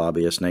powerful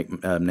lobbyist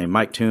named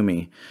Mike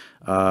Toomey,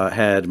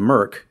 had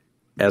Merck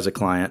as a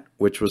client,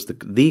 which was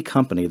the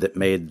company that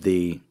made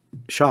the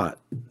shot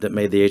that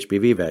made the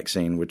HPV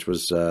vaccine, which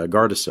was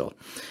Gardasil.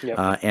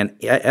 Yep.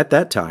 And at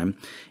that time,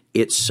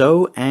 it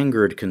so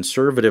angered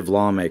conservative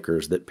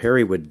lawmakers that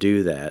Perry would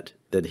do that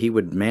he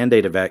would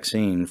mandate a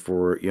vaccine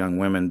for young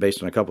women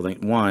based on a couple of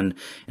things. One,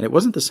 and it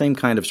wasn't the same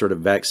kind of sort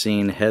of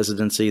vaccine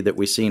hesitancy that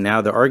we see now.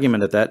 The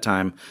argument at that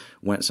time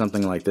went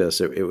something like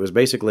this. It was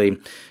basically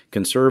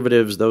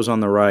conservatives, those on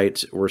the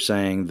right, were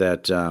saying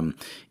that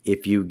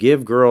if you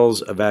give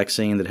girls a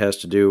vaccine that has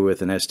to do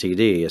with an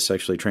STD, a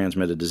sexually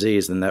transmitted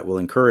disease, then that will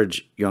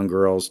encourage young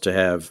girls to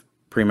have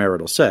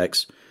premarital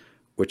sex,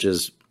 which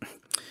is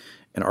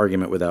an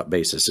argument without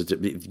basis.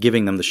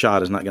 Giving them the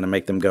shot is not going to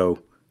make them go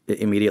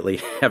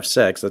immediately have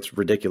sex. That's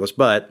ridiculous.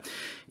 But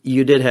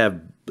you did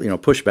have,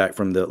 pushback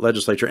from the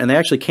legislature, and they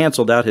actually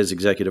canceled out his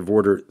executive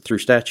order through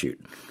statute.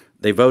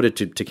 They voted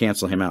to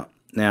cancel him out.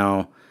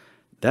 Now,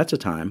 that's a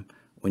time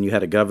when you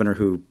had a governor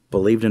who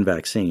believed in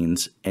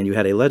vaccines and you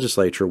had a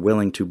legislature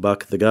willing to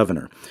buck the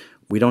governor.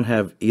 We don't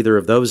have either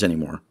of those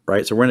anymore,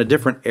 right? So we're in a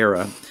different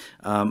era,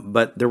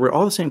 but there were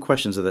all the same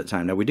questions at that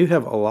time. Now, we do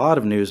have a lot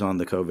of news on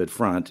the COVID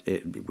front.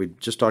 We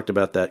just talked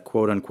about that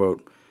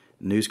quote-unquote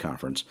news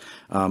conference.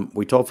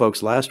 We told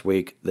folks last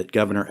week that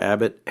Governor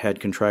Abbott had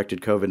contracted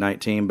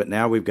COVID-19, but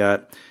now we've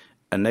got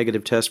a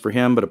negative test for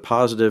him, but a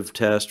positive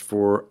test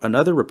for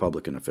another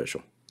Republican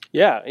official.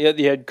 Yeah,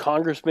 you had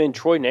Congressman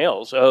Troy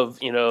Nehls of,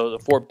 the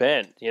Fort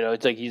Bend.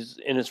 It's like he's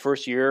in his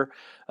first year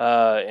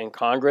in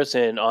Congress,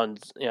 and on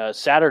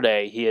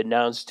Saturday he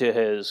announced to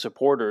his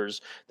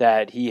supporters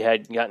that he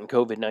had gotten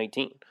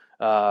COVID-19.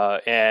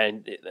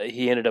 And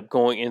he ended up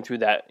going in through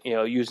that,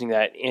 using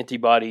that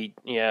antibody,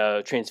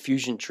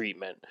 transfusion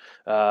treatment,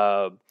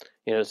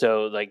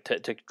 so like to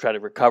try to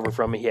recover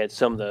from it. He had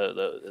some of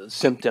the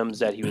symptoms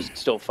that he was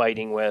still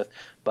fighting with,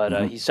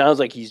 but he sounds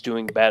like he's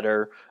doing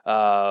better,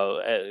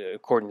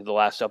 according to the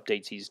last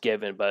updates he's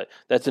given. But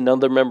that's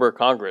another member of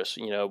Congress.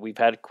 We've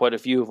had quite a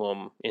few of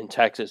them in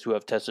Texas who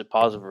have tested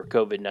positive for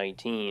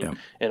COVID-19. Yeah.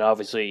 And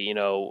obviously,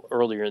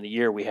 earlier in the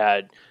year we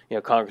had,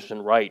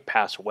 Congressman Wright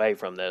pass away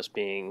from this,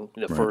 being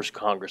the first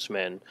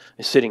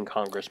sitting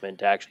congressman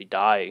to actually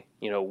die,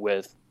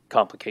 with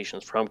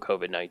complications from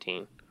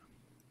COVID-19.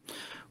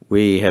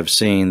 We have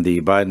seen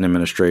the Biden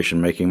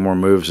administration making more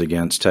moves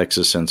against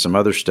Texas and some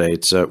other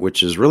states,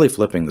 which is really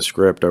flipping the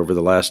script. Over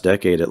the last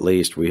decade, at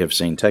least, we have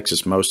seen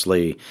Texas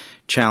mostly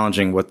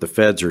challenging what the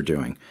feds are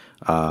doing.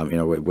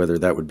 Whether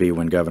that would be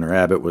when Governor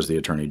Abbott was the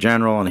attorney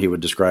general, and he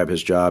would describe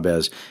his job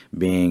as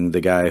being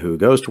the guy who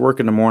goes to work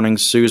in the morning,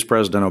 sues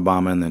President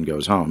Obama, and then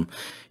goes home.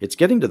 It's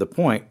getting to the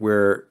point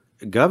where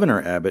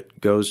Governor Abbott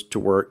goes to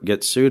work,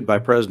 gets sued by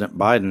President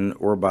Biden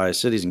or by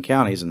cities and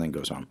counties, and then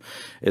goes home.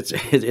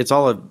 It's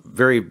all a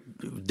very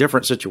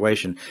different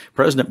situation.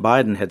 President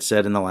Biden had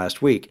said in the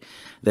last week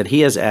that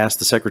he has asked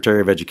the Secretary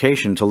of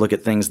Education to look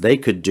at things they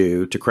could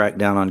do to crack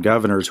down on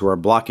governors who are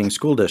blocking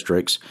school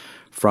districts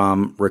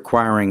from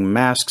requiring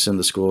masks in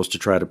the schools to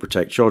try to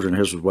protect children.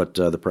 Here's what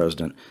the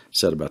president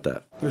said about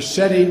that. They're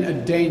setting a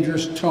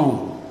dangerous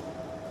tone.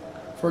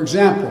 For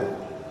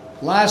example,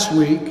 last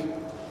week,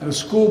 at a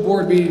school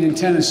board meeting in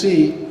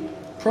Tennessee,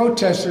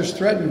 protesters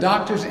threatened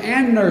doctors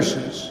and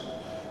nurses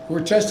who were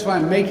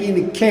testifying making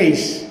the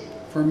case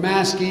for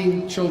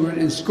masking children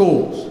in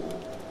schools.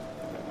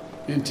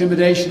 The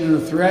intimidation and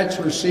the threats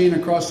we're seeing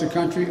across the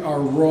country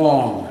are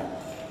wrong.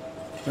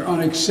 They're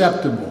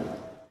unacceptable.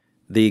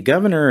 The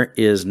governor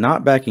is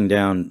not backing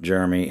down,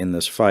 Jeremy, in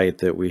this fight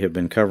that we have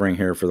been covering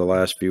here for the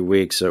last few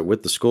weeks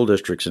with the school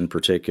districts in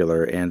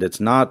particular. And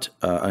it's not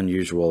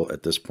unusual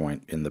at this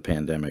point in the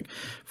pandemic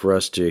for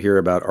us to hear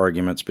about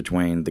arguments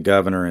between the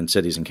governor and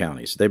cities and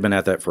counties. They've been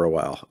at that for a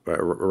while,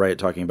 right?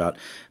 Talking about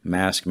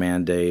mask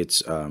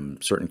mandates,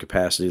 certain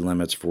capacity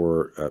limits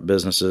for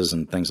businesses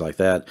and things like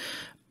that.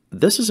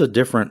 This is a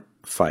different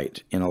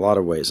fight in a lot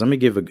of ways. Let me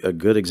give a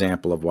good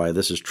example of why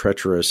this is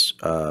treacherous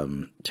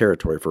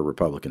territory for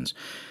Republicans.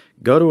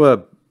 Go to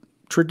a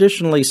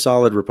traditionally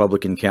solid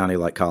Republican county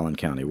like Collin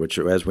County, which,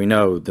 as we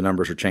know, the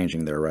numbers are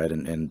changing there, right?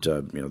 And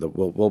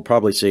we'll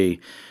probably see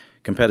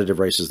competitive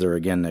races there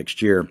again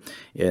next year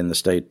in the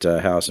state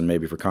house and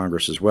maybe for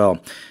Congress as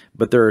well.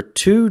 But there are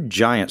two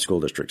giant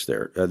school districts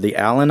there. The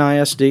Allen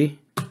ISD,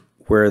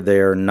 where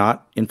they're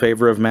not in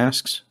favor of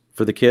masks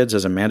for the kids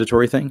as a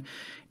mandatory thing.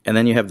 And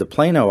then you have the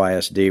Plano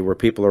ISD, where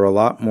people are a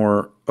lot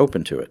more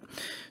open to it.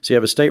 So you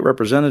have a state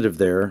representative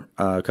there,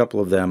 a couple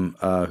of them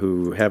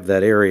who have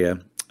that area,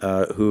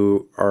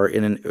 who are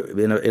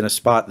in a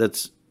spot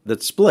that's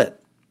split,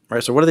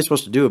 right? So what are they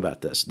supposed to do about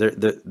this?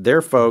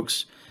 Their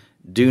folks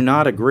do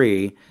not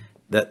agree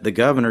that the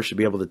governor should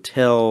be able to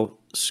tell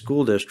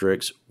school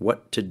districts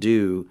what to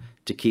do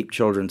to keep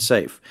children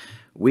safe.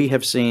 We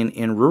have seen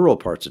in rural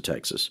parts of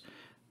Texas,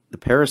 the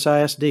Paris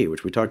ISD,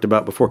 which we talked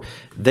about before,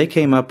 they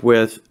came up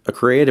with a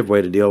creative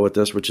way to deal with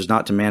this, which is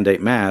not to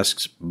mandate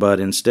masks, but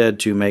instead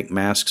to make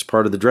masks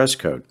part of the dress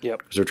code. Yep.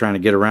 Because they're trying to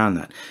get around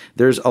that.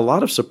 There's a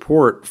lot of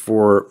support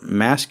for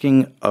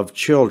masking of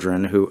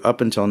children who up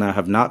until now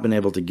have not been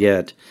able to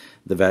get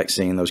the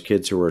vaccine, those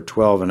kids who are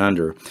 12 and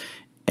under.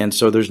 And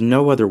so there's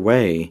no other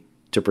way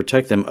to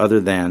protect them other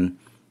than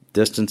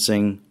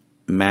distancing,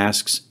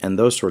 masks, and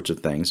those sorts of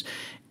things.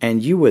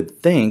 And you would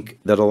think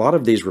that a lot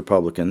of these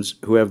Republicans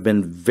who have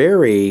been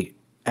very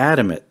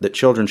adamant that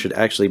children should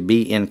actually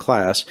be in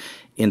class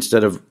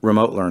instead of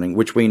remote learning,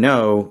 which we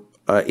know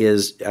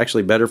is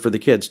actually better for the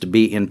kids to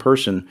be in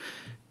person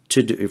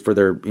for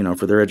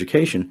their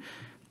education.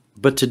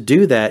 But to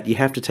do that, you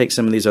have to take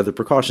some of these other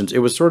precautions. It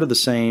was sort of the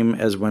same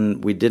as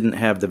when we didn't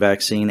have the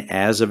vaccine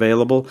as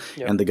available,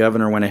 yep. And the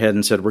governor went ahead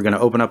and said, we're going to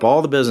open up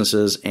all the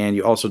businesses, and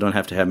you also don't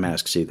have to have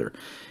masks either.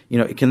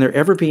 Can there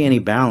ever be any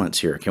balance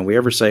here? Can we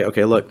ever say,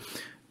 okay, look,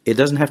 It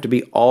doesn't have to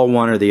be all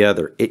one or the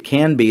other. It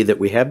can be that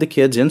we have the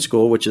kids in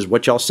school, which is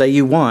what y'all say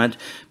you want,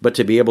 but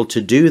to be able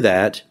to do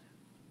that,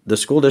 the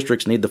school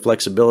districts need the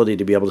flexibility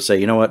to be able to say,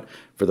 you know what,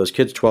 for those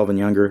kids 12 and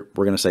younger,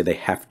 we're going to say they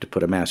have to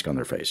put a mask on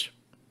their face.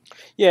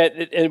 Yeah,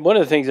 and one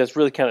of the things that's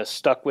really kind of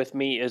stuck with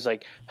me is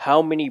like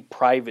how many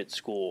private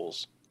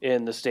schools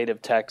in the state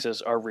of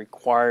Texas are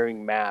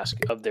requiring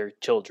masks of their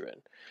children,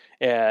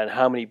 and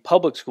how many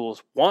public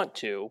schools want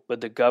to,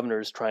 but the governor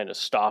is trying to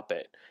stop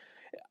it.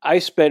 I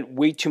spent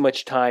way too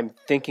much time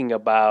thinking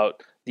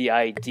about the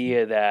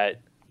idea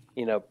that,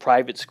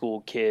 private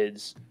school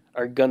kids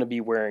are going to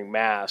be wearing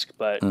masks,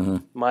 but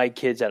my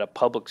kids at a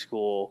public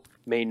school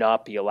may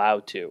not be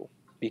allowed to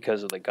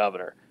because of the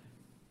governor.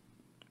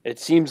 It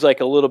seems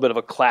like a little bit of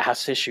a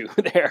class issue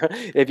there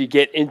if you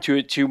get into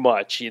it too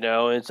much,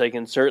 It's like,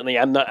 and certainly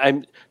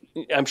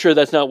I'm sure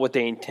that's not what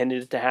they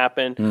intended it to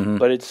happen,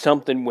 but it's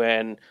something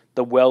when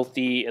the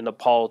wealthy and the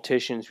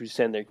politicians who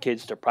send their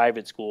kids to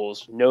private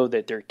schools know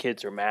that their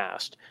kids are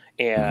masked,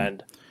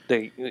 and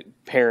the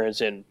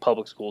parents in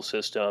public school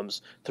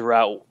systems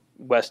throughout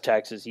West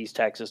Texas, East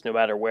Texas, no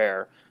matter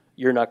where,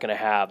 you're not going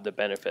to have the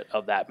benefit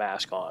of that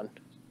mask on.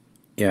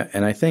 Yeah,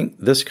 and I think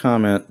this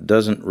comment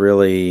doesn't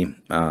really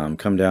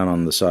come down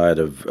on the side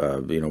of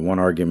one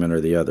argument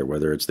or the other,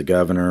 whether it's the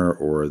governor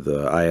or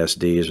the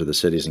ISDs or the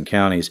cities and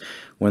counties.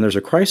 When there's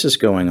a crisis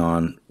going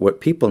on,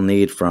 what people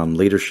need from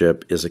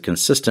leadership is a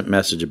consistent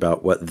message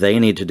about what they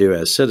need to do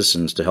as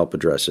citizens to help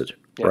address it,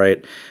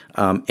 right?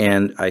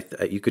 And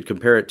you could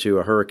compare it to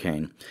a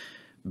hurricane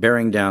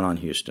bearing down on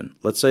Houston.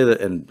 Let's say that,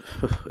 and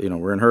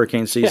we're in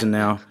hurricane season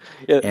now,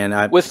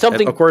 and with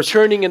something of course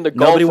churning in the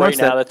Gulf right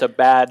now, that's a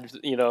bad,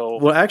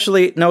 Well,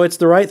 actually, no, it's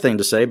the right thing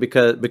to say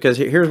because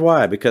here's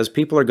why: because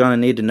people are going to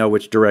need to know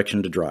which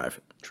direction to drive,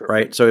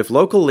 right? So if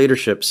local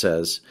leadership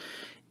says,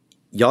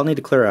 "Y'all need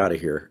to clear out of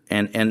here,"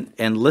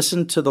 and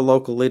listen to the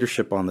local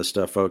leadership on this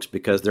stuff, folks,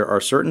 because there are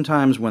certain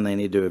times when they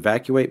need to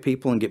evacuate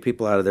people and get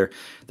people out of there.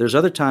 There's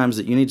other times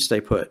that you need to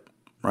stay put.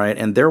 Right.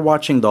 And they're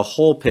watching the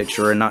whole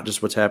picture and not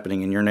just what's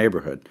happening in your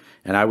neighborhood.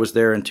 And I was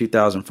there in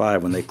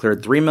 2005 when they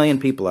cleared 3 million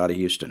people out of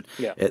Houston.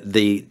 Yeah.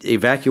 The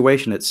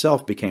evacuation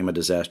itself became a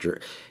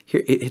disaster.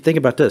 Here, think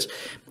about this.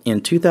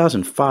 In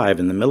 2005,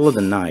 in the middle of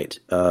the night,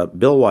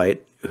 Bill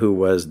White, who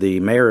was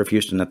the mayor of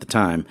Houston at the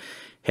time,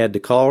 had to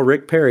call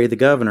Rick Perry, the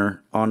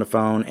governor, on the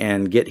phone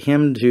and get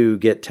him to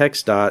get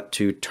TxDOT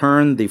to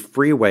turn the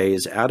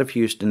freeways out of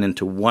Houston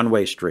into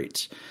one-way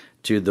streets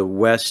to the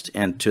west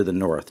and to the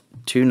north,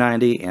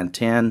 290 and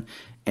 10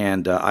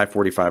 and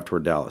I-45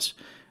 toward Dallas,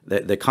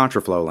 the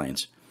contraflow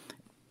lanes.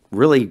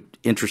 Really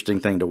interesting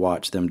thing to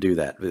watch them do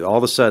that. All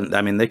of a sudden,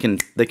 I mean, they can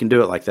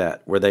do it like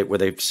that, where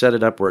they've set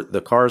it up where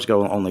the cars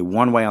go only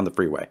one way on the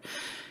freeway.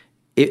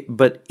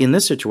 But in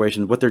this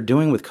situation, what they're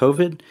doing with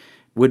COVID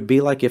would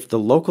be like if the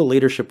local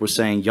leadership was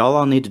saying, y'all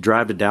all need to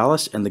drive to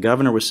Dallas, and the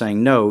governor was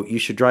saying, no, you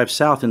should drive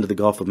south into the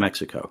Gulf of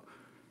Mexico.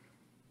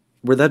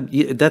 Where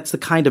that's the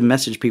kind of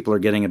message people are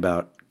getting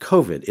about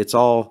COVID. It's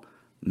all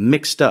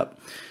mixed up.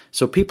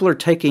 So people are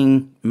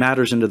taking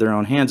matters into their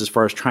own hands as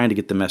far as trying to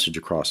get the message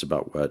across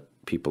about what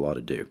people ought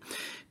to do.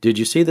 Did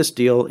you see this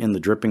deal in the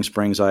Dripping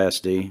Springs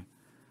ISD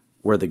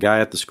where the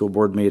guy at the school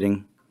board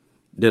meeting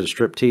did a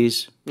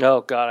striptease?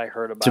 Oh God, I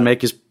heard about it.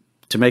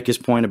 To make his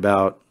point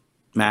about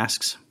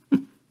masks.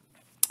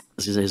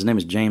 His name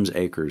is James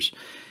Akers.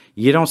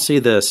 You don't see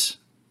this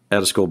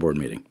at a school board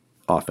meeting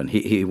often.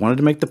 He wanted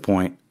to make the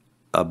point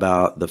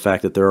about the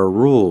fact that there are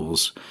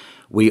rules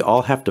we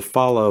all have to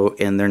follow,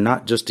 and they're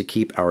not just to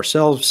keep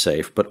ourselves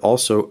safe, but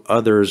also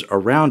others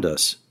around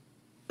us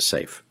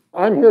safe.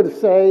 I'm here to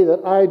say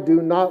that I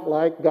do not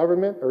like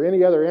government or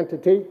any other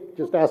entity,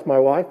 just ask my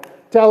wife,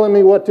 telling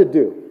me what to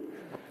do.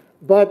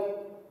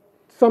 But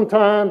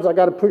sometimes I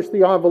got to push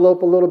the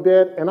envelope a little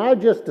bit, and I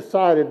just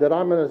decided that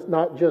I'm going to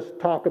not just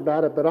talk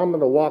about it, but I'm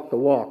going to walk the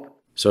walk.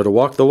 So to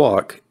walk the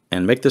walk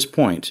and make this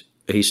point,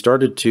 he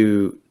started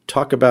to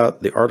talk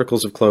about the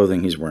articles of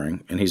clothing he's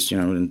wearing, and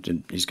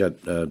he's got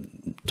a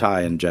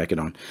tie and jacket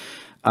on.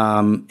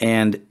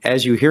 And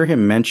as you hear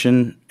him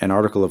mention an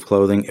article of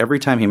clothing, every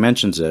time he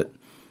mentions it,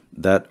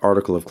 that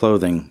article of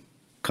clothing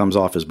comes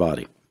off his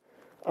body.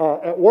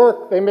 At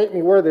work, they make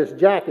me wear this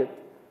jacket.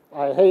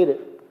 I hate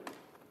it.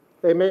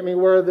 They make me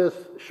wear this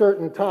shirt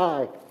and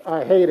tie.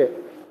 I hate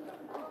it.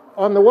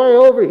 On the way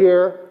over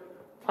here,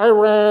 I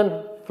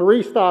ran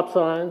 3 stop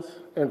signs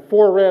and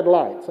 4 red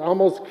lights. I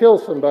almost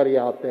killed somebody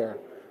out there.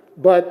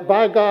 But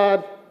by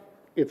God,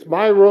 it's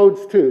my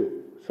roads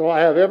too. So I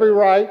have every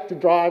right to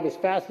drive as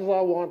fast as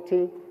I want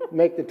to,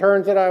 make the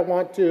turns that I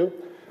want to.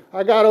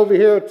 I got over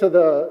here to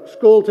the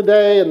school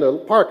today and the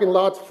parking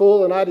lot's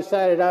full, and I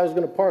decided I was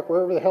going to park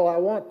wherever the hell I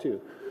want to,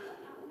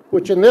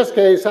 which in this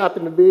case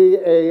happened to be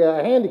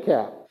a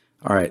handicap.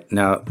 All right,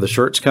 now the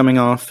shirt's coming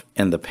off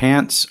and the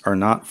pants are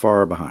not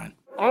far behind.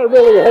 I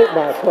really hate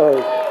my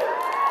clothes.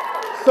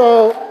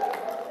 So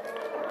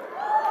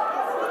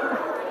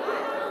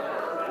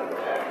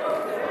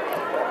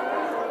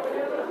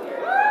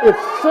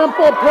it's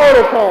simple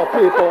protocol,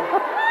 people.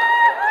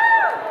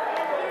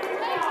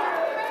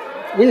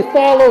 We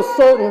follow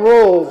certain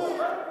rules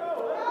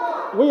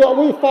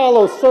We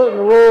follow certain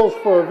rules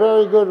for a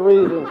very good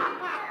reason.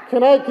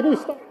 Can you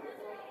stop?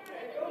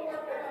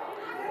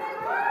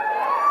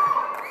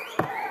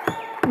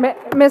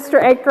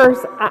 Mr. Akers,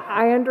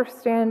 I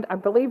understand, I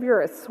believe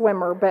you're a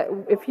swimmer, but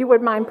if you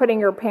would mind putting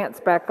your pants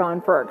back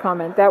on for a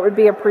comment, that would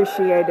be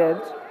appreciated.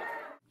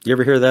 You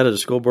ever hear that at a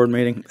school board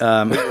meeting? Put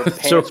your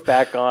pants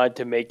back on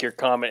to make your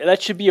comment. And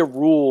that should be a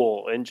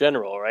rule in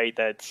general, right?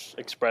 That's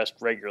expressed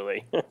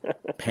regularly.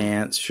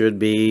 Pants should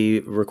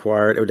be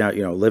required.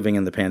 Now, living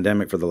in the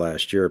pandemic for the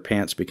last year,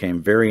 pants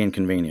became very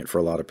inconvenient for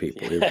a lot of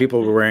people.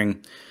 People were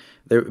wearing...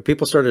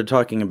 People started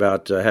talking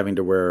about having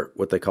to wear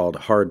what they called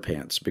hard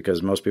pants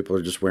because most people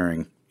are just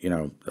wearing,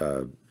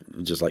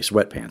 just like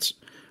sweatpants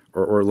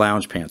or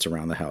lounge pants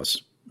around the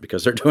house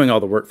because they're doing all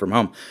the work from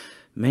home.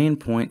 Main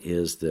point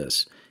is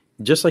this.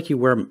 Just like you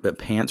wear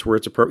pants where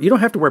it's appropriate, you don't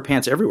have to wear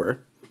pants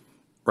everywhere,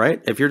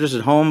 right? If you're just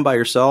at home by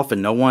yourself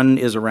and no one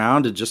is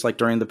around, it's just like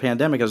during the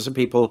pandemic, some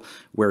people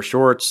wear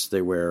shorts,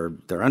 they wear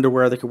their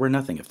underwear, they could wear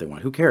nothing if they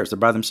want. Who cares? They're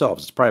by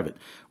themselves. It's private.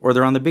 Or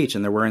they're on the beach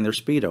and they're wearing their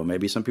Speedo.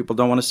 Maybe some people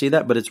don't want to see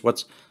that, but it's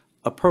what's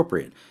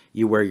appropriate.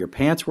 You wear your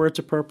pants where it's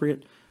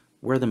appropriate,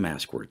 wear the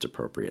mask where it's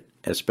appropriate,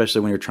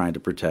 especially when you're trying to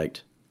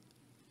protect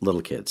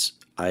little kids.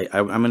 I'm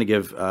going to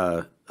give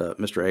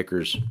Mr.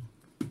 Akers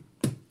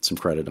some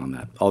credit on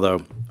that,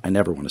 although I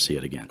never want to see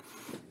it again.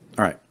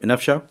 All right,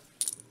 enough show?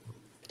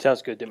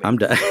 Sounds good to me. I'm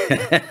done.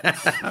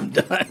 I'm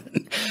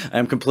done.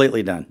 I'm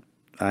completely done.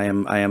 I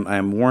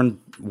am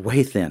worn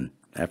way thin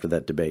after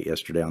that debate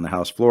yesterday on the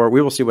House floor.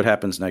 We will see what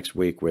happens next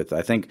week with,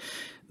 I think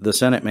the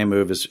Senate may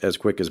move as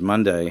quick as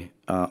Monday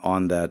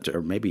on that,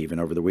 or maybe even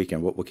over the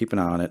weekend. We'll keep an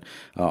eye on it.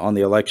 On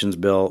the elections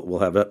bill,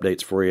 we'll have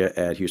updates for you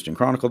at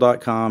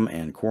HoustonChronicle.com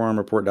and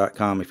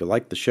QuorumReport.com. If you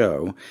like the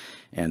show,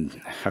 and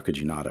how could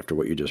you not after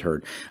what you just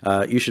heard,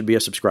 you should be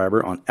a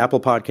subscriber on Apple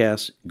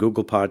Podcasts,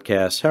 Google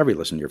Podcasts, however you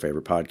listen to your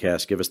favorite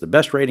podcast. Give us the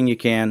best rating you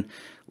can.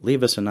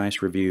 Leave us a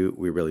nice review.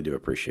 We really do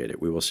appreciate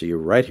it. We will see you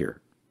right here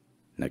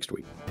next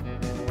week.